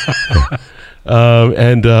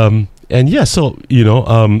 Yeah. And yeah, so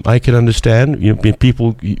I can understand.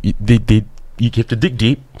 People you have to dig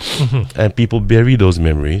deep, and people bury those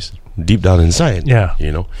memories deep down inside. Yeah.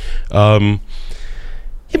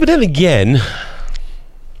 But then again,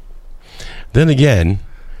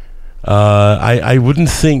 I wouldn't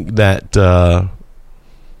think that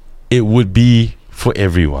it would be for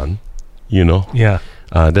everyone. Yeah.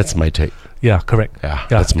 That's my take. Yeah, correct. Yeah,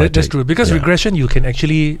 that's my take. That's true. Because regression, you can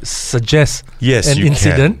actually suggest an you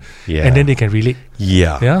incident, and then they can relate.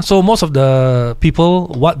 Yeah. So most of the people,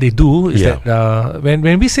 what they do is that when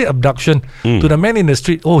we say abduction to the man in the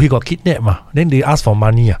street, he got kidnapped, then they ask for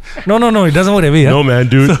money. No, it doesn't work that way. No, man,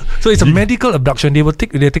 dude. So it's a medical abduction.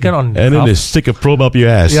 They're taken on, and then they stick a probe up your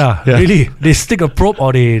ass. Yeah. Really. They stick a probe,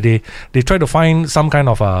 or they try to find some kind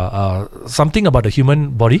of something about the human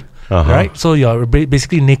body, right? So you're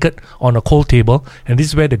basically naked on a cold table, and this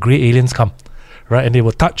is where the grey aliens come, right? And they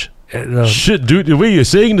will touch. Shit, dude, the way you're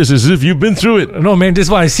saying this is as if you've been through it. No, man, this is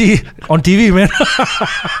what I see on TV, man.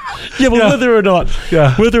 whether or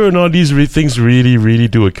not these things really, really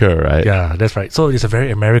do occur, right? Yeah, that's right. So it's a very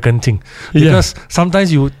American thing, because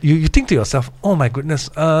sometimes you think to yourself, oh my goodness,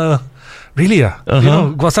 really?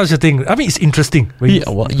 Got such a thing. I mean, it's interesting when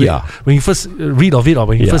you first read of it, or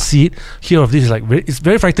when you first see it, hear of this, it's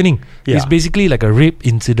very frightening. It's basically like a rape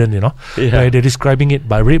incident, where they're describing it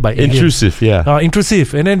by rape by aliens.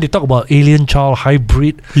 Intrusive. And then they talk about alien child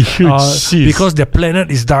hybrid, because their planet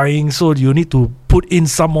is dying, so you need to put in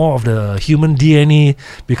some more of the human DNA,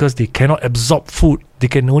 because they cannot absorb food. They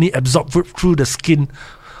can only absorb food through the skin.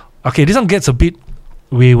 Okay, this one gets a bit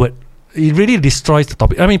wayward. It really destroys the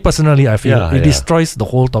topic. I mean, personally, I feel it destroys the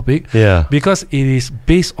whole topic, because it is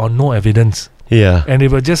based on no evidence. And they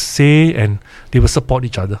will just say, and they will support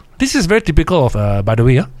each other. This is very typical of, by the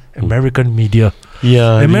way, American media.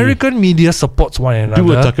 American media supports one another.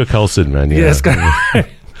 Do a Tucker Carlson, man. Yes,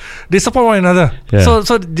 They support one another. Yeah.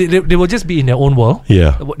 So they will just be in their own world.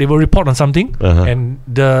 Yeah. They will report on something, Uh-huh. and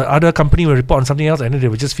the other company will report on something else, and then they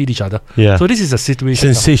will just feed each other. Yeah. So this is a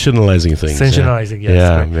situation. Sensationalizing things. Sensationalizing, yes.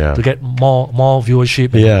 Yeah, Correct. yeah. To get more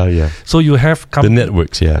viewership. Yeah. So you have The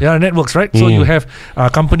networks, yeah. networks, right? So you have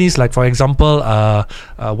companies like, for example,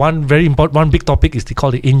 one very important, one big topic is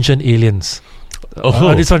called the Ancient Aliens. This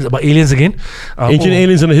one is about aliens again. Ancient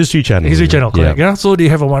Aliens on the History Channel. History Channel, correct. Yeah. So they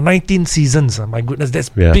have about 19 seasons. My goodness, that's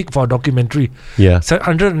big for a documentary. Yeah. So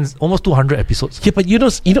almost 200 episodes. Yeah, but you know,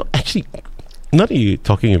 actually, now that you're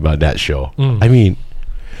talking about that show, Mm. I mean,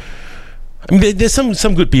 there's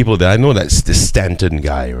some good people there. I know that's the Stanton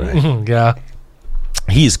guy, right? Mhm, yeah.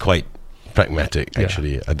 He is quite pragmatic, Yeah.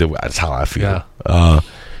 actually. That's how I feel. Yeah.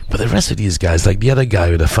 But the rest of these guys, like the other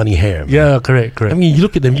guy with the funny hair, man. Yeah, correct. I mean, you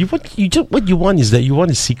look at them. What you want is that you want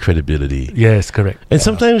to see credibility, Yes, correct. and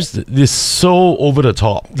sometimes they're so over the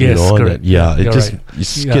top. Yes, you know, correct. that, it You're just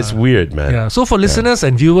right. gets weird, man. Yeah. So for listeners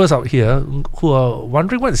and viewers out here who are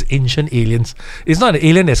wondering what is ancient aliens, it's not an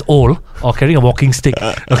alien that's old or carrying a walking stick.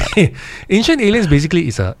 Okay, ancient aliens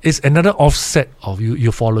basically is another offset of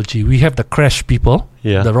ufology. We have the crash people,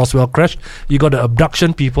 the Roswell crash. You got the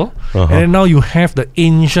abduction people, and then now you have the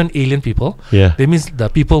ancient alien people. Yeah, that means the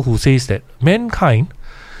people who says that mankind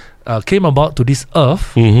came about to this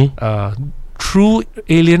earth through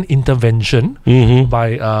alien intervention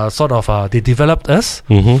by they developed us,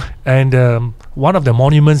 and one of the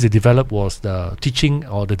monuments they developed was the teaching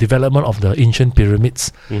or the development of the ancient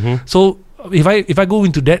pyramids. So if I go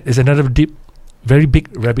into that, it's another very big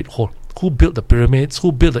rabbit hole. Who built the pyramids?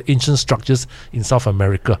 Who built the ancient structures in South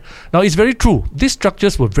America? Now, it's very true. These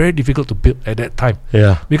structures were very difficult to build at that time.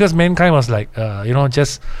 Yeah. Because mankind was like,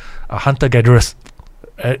 just hunter-gatherers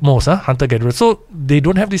at most, hunter-gatherers. So they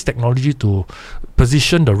don't have this technology to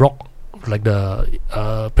position the rock, like the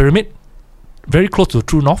pyramid, very close to the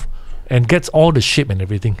true north, and gets all the shape and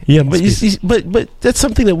everything. Yeah, but that's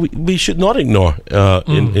something that we should not ignore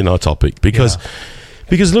in our topic, because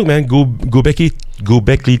look, man,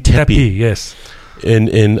 Göbekli Tepe, yes,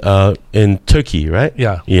 in Turkey, right?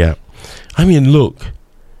 Yeah. I mean, look,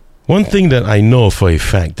 one thing that I know for a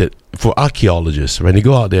fact that for archaeologists, when they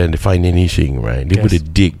go out there and they find anything, right, they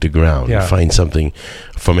would dig the ground and find something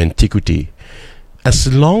from antiquity.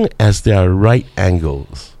 As long as there are right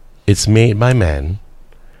angles, it's made by man.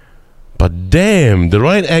 But damn, the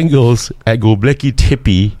right angles at Göbekli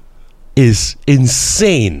Tepe is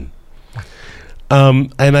insane.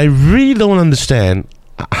 And I really don't understand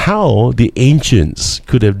how the ancients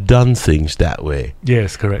could have done things that way.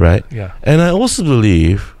 Yes, correct. Right? Yeah. And I also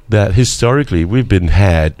believe that historically we've been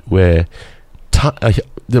had where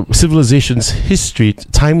the civilization's history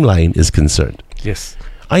timeline is concerned. Yes.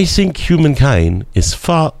 I think humankind is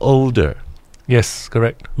far older. Yes,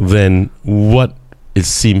 correct. Than what it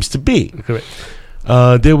seems to be. Correct.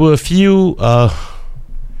 There were a few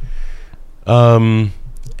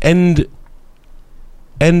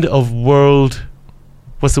end of world,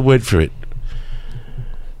 what's the word for it?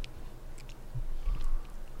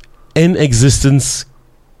 End existence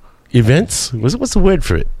events? What's the word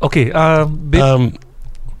for it? Okay,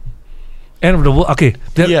 end of the world. Okay,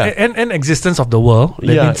 end existence of the world.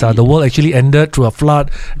 That means the world actually ended through a flood,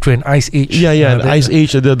 through an ice age. An ice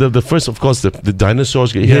age. The first, of course, the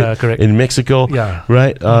dinosaurs get hit in Mexico.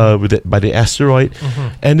 Right. By the asteroid,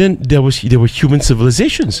 and then there were human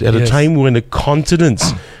civilizations at a time when the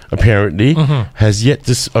continents apparently has yet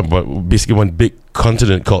to basically one big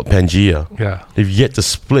continent called Pangea. Yeah, they've yet to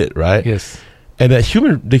split. Right. Yes. And the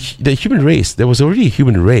human race, there was already a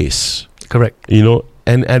human race. Correct.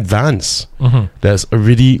 And advance that's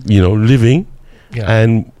already living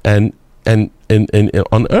and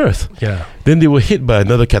on Earth. Yeah. Then they were hit by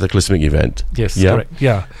another cataclysmic event. Yes. Correct.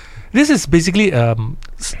 Yeah. This is basically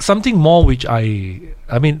something more which I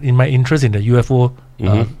mean in my interest in the UFO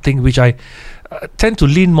thing, which I tend to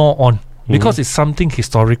lean more on. Because it's something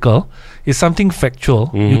historical, it's something factual.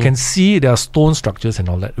 You can see there are stone structures and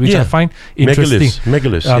all that, which I find interesting.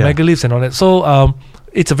 Megaliths and all that. So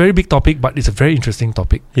it's a very big topic, but it's a very interesting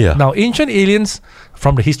topic. Yeah. Now, Ancient Aliens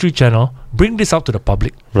from the History Channel bring this out to the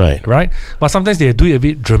public. Right. But sometimes they do it a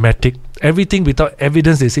bit dramatic. Everything without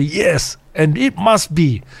evidence, they say, yes, and it must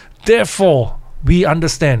be. Therefore, we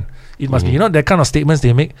understand. It must be, that kind of statements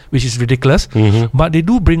they make, which is ridiculous, but they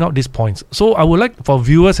do bring out these points. So I would like for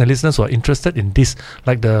viewers and listeners who are interested in this,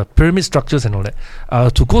 like the pyramid structures and all that,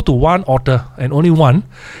 to go to one author and only one.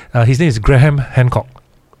 His name is Graham Hancock.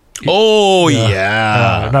 Now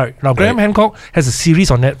Graham Hancock has a series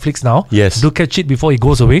on Netflix now. Yes. Do catch it before he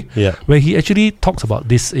goes away. Yeah. Where he actually talks about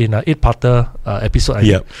this in an 8-parter episode. I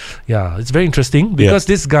think. Yeah, it's very interesting because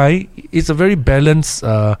this guy is a very balanced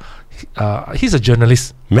He's a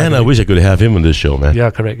journalist. Man, I wish I could have him on this show, man. Yeah,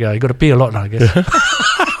 correct. Yeah, you got to pay a lot now, I guess.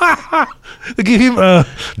 Give him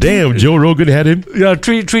Damn, Joe Rogan had him. Yeah,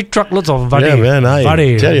 three truckloads of vade. Yeah, man,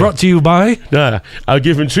 Vade, brought to you by I'll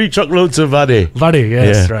give him 3 truckloads of vade. Vade.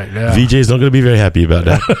 Yes, right. Yeah. VJ is not going to be very happy about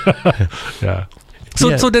that. Yeah.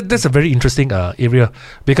 So that's a very interesting area,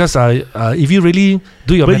 because if you really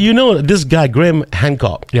do your But you know, this guy Graham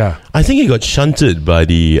Hancock, yeah, I think he got shunted by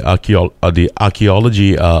the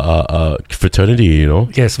archaeology fraternity, you know.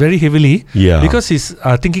 Yes, very heavily. Yeah. Because he's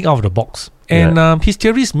thinking out of the box. And his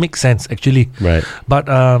theories make sense, actually. Right. But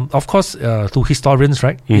of course, to historians,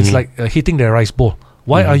 right, it's like hitting their rice bowl.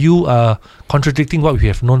 Why are you contradicting what we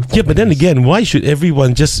have known for but then years? again, why should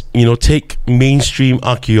everyone just, take mainstream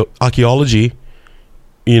archaeology,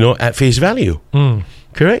 at face value?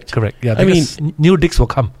 Correct? Correct. Yeah. I mean, new digs will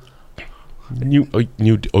come. New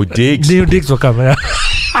digs. New digs will come. Yeah.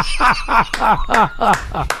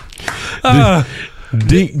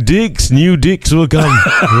 New digs will come.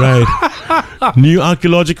 Right. New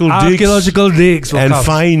archaeological digs will and come.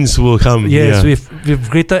 finds will come. Yes, with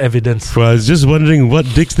greater evidence. So I was just wondering, what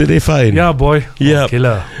digs did they find? Yeah, boy. Yeah.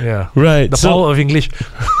 Killer. Yeah. Right. The power of English.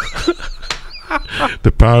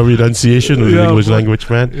 The power of enunciation of the English language,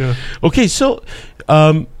 man. Yeah. Okay, so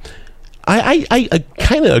I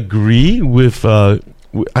kind of agree with. I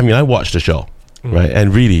watched the show, right?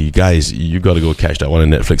 And really, guys, you got to go catch that one on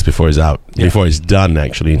Netflix before it's out, before it's done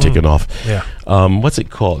actually and taken off. Yeah. What's it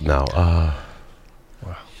called now?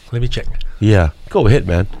 Let me check. Yeah, go ahead,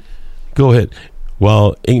 man. Go ahead.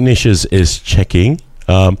 While Ignatius is checking,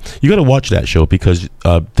 you got to watch that show, because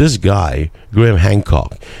this guy Graham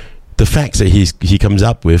Hancock, the facts that he comes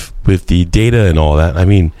up with the data and all that, I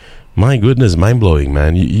mean, my goodness, mind-blowing,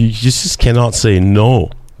 man. You just cannot say no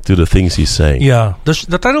to the things he's saying. Yeah.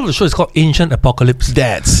 The title of the show is called Ancient Apocalypse.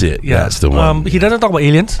 That's it. Yeah. That's the one. He doesn't talk about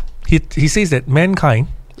aliens. He says that mankind,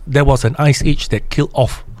 there was an ice age that killed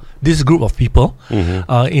off this group of people.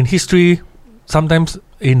 In history, sometimes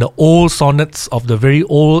in the old sonnets of the very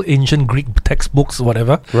old ancient Greek textbooks,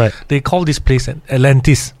 whatever, Right. they call this place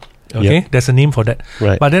Atlantis. Okay, Yep. there's a name for that.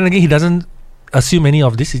 Right. But then again, he doesn't assume any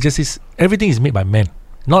of this. He just says everything is made by men,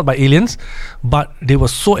 not by aliens. But they were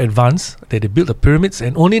so advanced that they built the pyramids,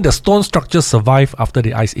 and only the stone structures survived after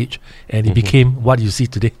the ice age, and it became what you see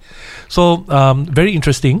today. So very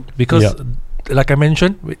interesting, because like I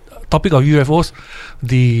mentioned, with topic of UFOs,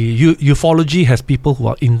 the ufology has people who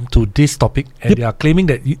are into this topic, and they are claiming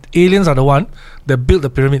that aliens are the one that built the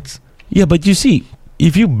pyramids. Yeah, but you see,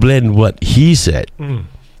 if you blend what he said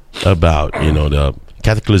about the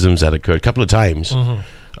cataclysms that occurred a couple of times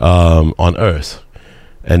on Earth,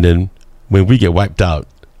 and then when we get wiped out,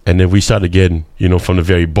 and then we start again, from the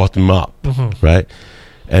very bottom up, right?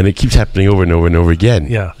 And it keeps happening over and over and over again.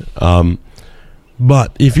 Yeah.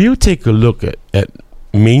 But if you take a look at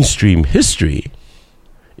mainstream history,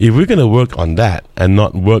 if we're going to work on that and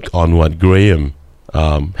not work on what Graham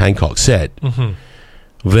Hancock said,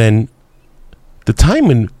 then the time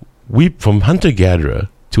when we, from hunter-gatherer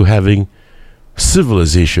to having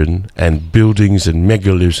civilization and buildings and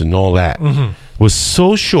megaliths and all that, was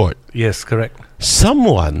so short. Yes, correct.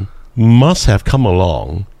 Someone must have come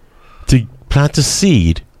along to plant a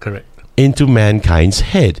seed Correct. into mankind's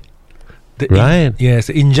head. Right. Yes,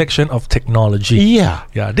 the injection of technology. Yeah.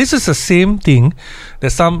 Yeah, this is the same thing that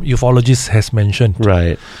some ufologists has mentioned.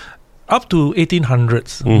 Right. Up to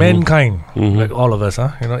 1800s, mankind, like all of us,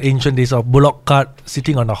 ancient days of bullock cart,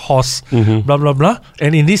 sitting on a horse, blah, blah, blah.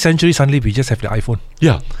 And in this century, suddenly we just have the iPhone.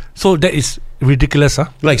 Yeah. So that is ridiculous.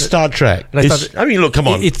 Like Star Trek. I mean, look, come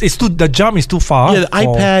on. It's too, the jump is too far. Yeah, the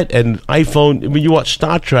iPad and iPhone, when you watch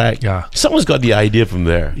Star Trek, someone's got the idea from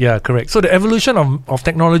there. Yeah, correct. So the evolution of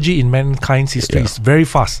technology in mankind's history is very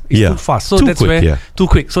fast. It's too fast. So that's where too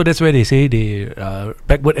quick. So that's where they say they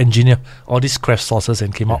backward engineer all these crash sources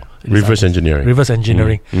and came out. Reverse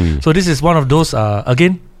engineering. So this is one of those,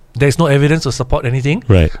 again, there is no evidence to support anything,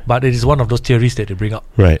 right? But it is one of those theories that they bring up,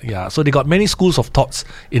 right? Yeah. So they got many schools of thoughts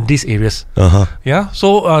in these areas. Yeah.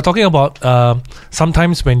 So talking about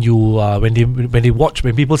sometimes when you when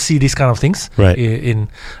people see these kind of things, right? In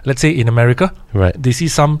let's say in America, right? They see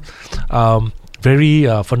some very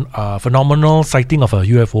phenomenal sighting of a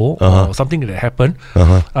UFO or something that happened.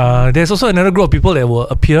 There's also another group of people that will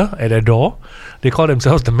appear at their door. They call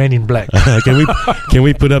themselves the Men in Black. Can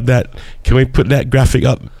we put that graphic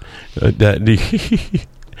up?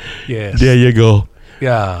 Yes. There you go.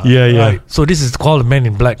 Yeah. Right. So this is called the Men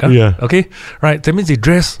in Black. Yeah. Okay. Right. That means they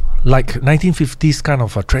dress like 1950s kind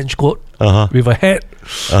of a trench coat with a hat.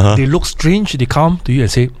 They look strange. They come to you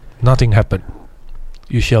and say, "Nothing happened.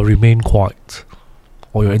 You shall remain quiet,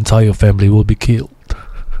 or your entire family will be killed."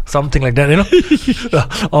 something like that, you know.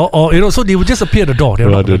 or you know, so they would just appear at the door. They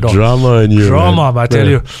would knock the on the door. drama in you. Drama, man. I tell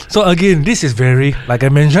you. So again, this is very, like I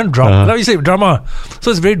mentioned, drama. Like you say, drama.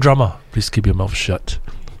 So it's very drama. Please keep your mouth shut.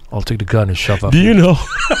 I'll take the gun and shove up. Do you know?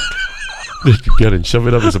 Get and shove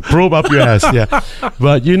it up as a probe up your ass. Yeah,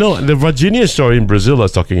 but you know the Virginia story in Brazil I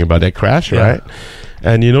was talking about, that crash, right?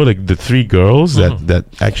 And you know the three girls that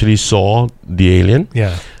actually saw the alien.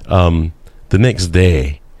 Yeah. The next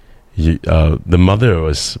day, the mother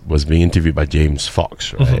was being interviewed by James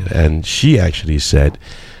Fox, right? And she actually said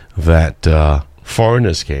that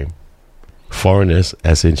foreigners came. Foreigners,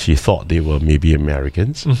 as in she thought they were maybe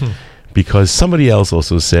Americans. Because somebody else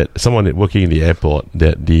also said, someone working in the airport,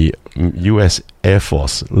 that the U.S. Air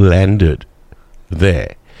Force landed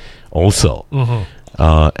there also.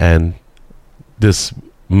 And this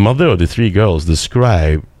mother of the three girls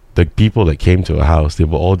described the people that came to her house. They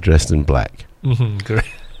were all dressed in black. Correct.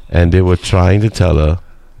 And they were trying to tell her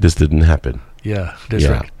this didn't happen. Yeah, that's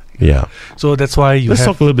right. Yeah. So that's why Let's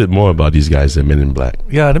talk a little bit more about these guys, the Men in Black.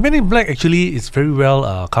 Yeah, the Men in Black actually is very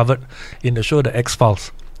well covered in the show The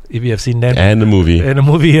X-Files. If you have seen them. And the movie. The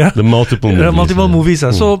multiple movies. The multiple movies.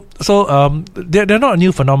 So they're not a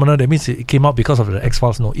new phenomenon. That means it came out because of the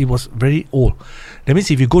X-Files. No, it was very old. That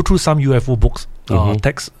means if you go through some UFO books,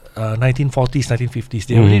 texts, 1940s, 1950s,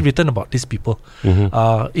 they already written about these people.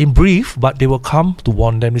 In brief, but they will come to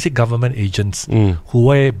warn them. They say government agents who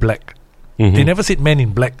wear black. They never said men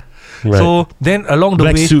in black. Right. So then along the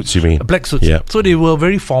way, black suits, you mean? Black suits. Yeah. So they were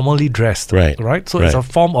very formally dressed. Right. So it's a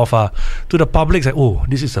form of to the public, like, oh,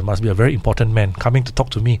 this is must be a very important man coming to talk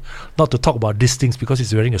to me, not to talk about these things because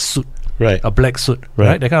he's wearing a suit, right? A black suit,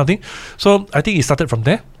 right? That kind of thing. So I think it started from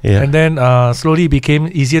there, and then slowly became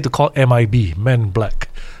easier to call MIB, Men in Black.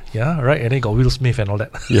 Yeah, right. And then got Will Smith and all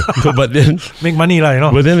that. Yeah, but then make money, you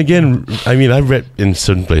know. But then again, I mean, I've read in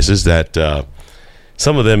certain places that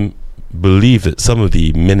some of them believe that some of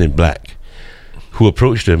the Men in Black who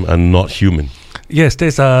approached them are not human. Yes,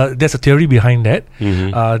 there's a theory behind that.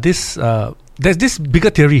 There's this bigger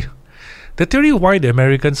theory. The theory why the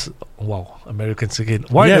Americans, Americans again.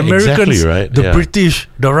 Why the Americans, exactly, right? The British,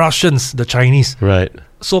 the Russians, the Chinese, right?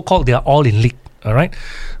 So-called, they are all in league. All right.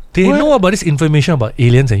 They know about this information about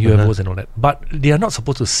aliens and UFOs and all that, but they are not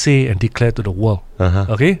supposed to say and declare to the world.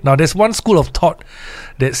 Okay. Now, there's one school of thought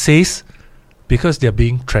that says because they're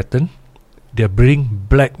being threatened, they're being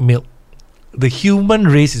blackmailed. The human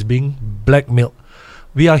race is being blackmailed.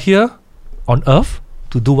 We are here on Earth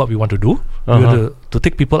to do what we want to do. We want to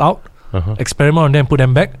take people out, experiment on them, put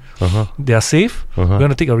them back. They are safe. We're going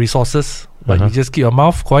to take your resources, but you just keep your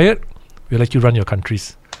mouth quiet. We'll let you run your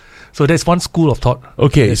countries. So that's one school of thought.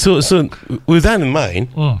 Okay, so with that in mind,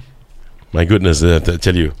 my goodness, I have to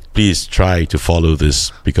tell you, please try to follow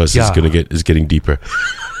this because it's getting deeper.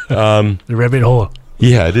 The rabbit hole.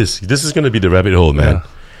 Yeah, it is. This is going to be the rabbit hole, man. Yeah.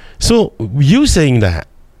 So, you saying that,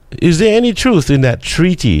 is there any truth in that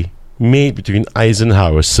treaty made between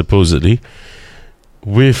Eisenhower, supposedly,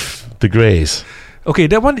 with the Greys? Okay,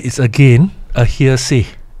 that one is again a hearsay.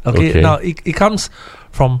 Okay. Now it comes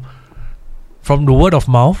from the word of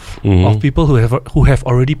mouth of people who have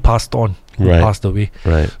already passed on, passed away.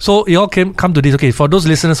 Right. So you all come to this. Okay, for those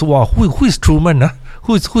listeners, who is Truman?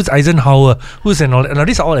 Who's Eisenhower? Who's and all? Now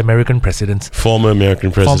these are all American presidents, former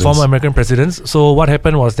American presidents. Former American presidents. So what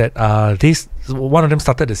happened was that one of them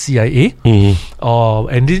started the CIA.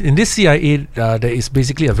 And in this CIA, there is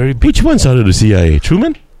basically a very big. Which one started the CIA?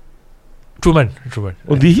 Truman.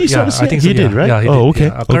 Oh, did he start the CIA? I think so, he did, right? Yeah, he did. Okay.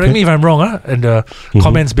 Correct me if I'm wrong, in the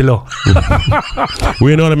comments below.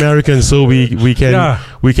 We're not Americans, so we can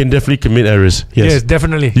definitely commit errors. Yes,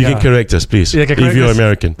 definitely. You can correct us, please. Yeah, if you're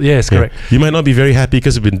American. Yes, correct. You might not be very happy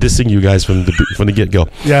because we've been dissing you guys from the get go.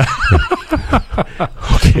 Yeah.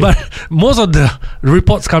 But most of the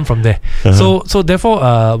reports come from there. So therefore,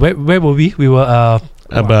 where were we? We were.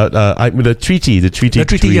 About the treaty.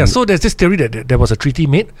 Yeah. So there's this theory that there was a treaty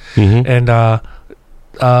made, and I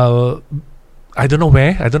don't know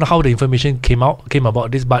where. I don't know how the information came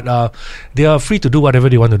about this, but they are free to do whatever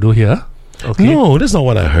they want to do here. Okay. No, that's not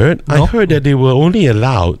what I heard. No? I heard that they were only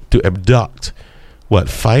allowed to abduct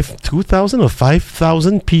 2,000 or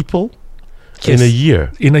 5,000 people. Yes. In a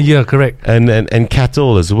year. In a year, correct. And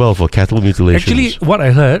cattle as well, for cattle mutilation. Actually, what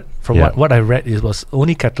I heard from what I read was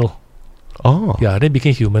only cattle. Oh. Yeah, they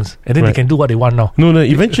became humans. And then they can do what they want now. No,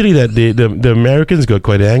 eventually the Americans got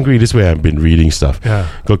quite angry. This way I've been reading stuff. Yeah.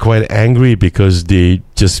 Got quite angry because they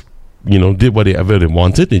just, did whatever they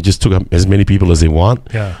wanted. They just took as many people as they want.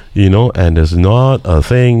 Yeah. And there's not a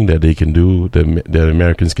thing that they can do, that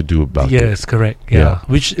Americans could do about it. Yes, correct. Yeah.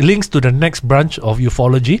 Which links to the next branch of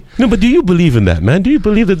ufology. No, but do you believe in that, man? Do you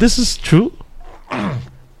believe that this is true?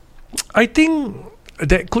 I think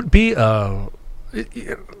that could be. I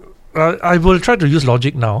will try to use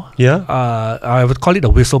logic now. Yeah. I would call it a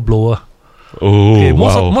whistleblower. Oh, Okay,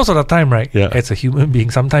 wow. most of the time, right? Yeah. As a human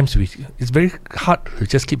being, sometimes it's very hard to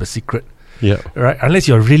just keep a secret, Yeah. right? Unless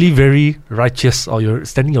you're really very righteous or you're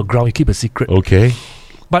standing your ground, you keep a secret. Okay.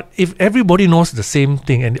 But if everybody knows the same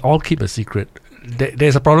thing and they all keep a secret,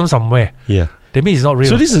 there's a problem somewhere. Yeah. That means it's not real.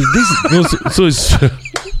 So this no, so it's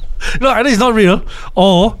no, either it's not real,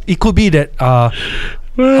 or it could be that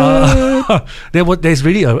there's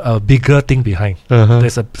really a bigger thing behind.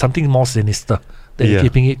 There's something more sinister than Yeah.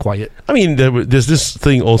 keeping it quiet. I mean, there's this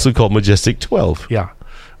thing also called Majestic 12. Yeah,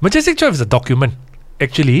 Majestic 12 is a document.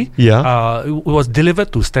 Actually, Yeah. it was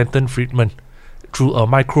delivered to Stanton Friedman through a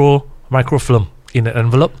microfilm in an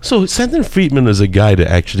envelope. So Stanton Friedman is a guy that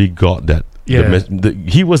actually got that. Yeah.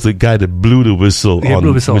 He was the guy that blew the whistle on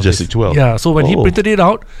Majestic 12. Yeah, so when he Oh. printed it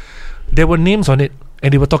out, there were names on it,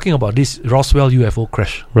 and they were talking about this Roswell UFO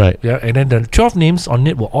crash. Right. Yeah, and then the 12 names on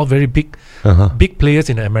it were all very big players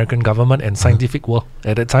in the American government and scientific world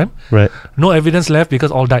at that time. Right. No evidence left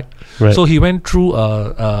because all died. Right. So he went through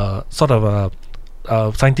a sort of a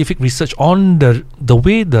scientific research on the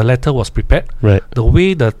way the letter was prepared, Right. the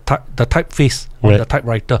way the typeface on Right. the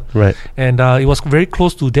typewriter, Right. and it was very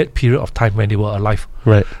close to that period of time when they were alive.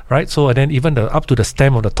 Right. Right. So and then even up to the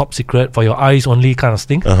stamp of the top secret for your eyes only kind of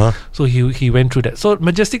thing. So he went through that. So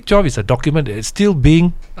Majestic 12 is a document that is still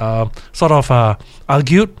being sort of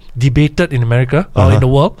argued, debated in America or in the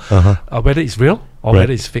world, whether it's real or Right.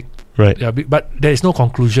 whether it's fake. Right. Yeah, but there is no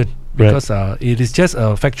conclusion because it is just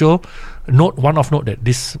a factual one-off note that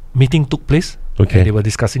this meeting took place. Okay. And they were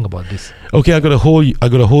discussing about this. Okay, I gotta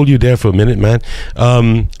hold you there for a minute, man.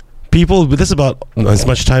 People, but that's about as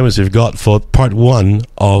much time as we've got for part 1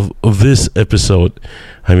 of this episode.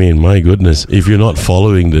 I mean, my goodness, if you're not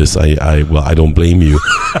following this, I don't blame you.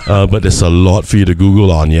 But there's a lot for you to Google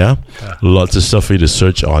on, yeah? Lots of stuff for you to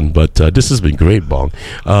search on. But this has been great, Bong.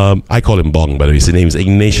 I call him Bong, by the way. His name is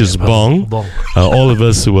Ignatius Bong. Bong. All of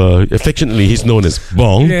us who are affectionately, he's known as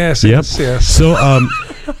Bong. Yes, Yep. yes. So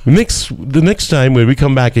the next time when we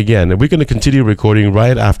come back again, we're going to continue recording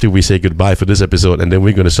right after we say goodbye for this episode, and then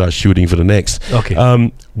we're going to start shooting for the next. Okay.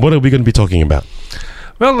 What are we going to be talking about?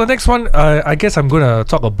 Well, the next one, I guess I'm going to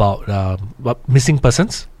talk about missing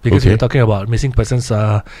persons because Okay. we're talking about missing persons.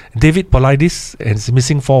 David Polides and his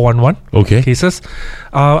missing 411 Okay. cases.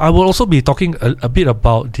 I will also be talking a bit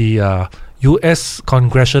about the U.S.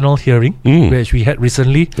 congressional hearing which we had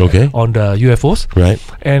recently Okay. on the UFOs. Right.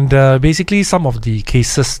 And basically some of the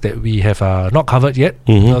cases that we have not covered yet.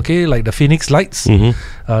 Okay, like the Phoenix Lights,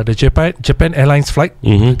 the Japan Airlines flight.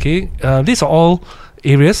 Okay, these are all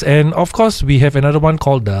areas, and of course we have another one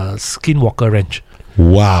called the Skinwalker Ranch.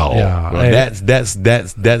 Wow. Yeah, Well, that's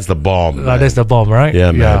the bomb. man. That's the bomb, right?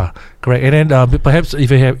 Yeah, man. Yeah, correct. And then perhaps if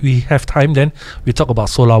we have time, then we talk about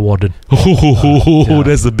Solar Warden. Oh,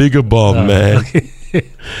 that's the bigger bomb, man. Okay.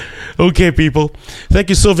 Okay, people. Thank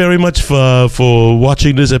you so very much for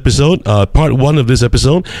watching this episode. Part 1 of this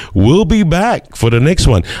episode. We'll be back for the next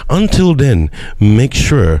one. Until then, make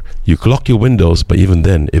sure you clock your windows. But even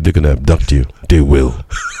then, if they're going to abduct you, they will.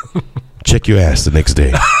 Check your ass the next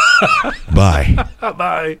day. Bye.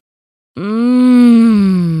 Bye.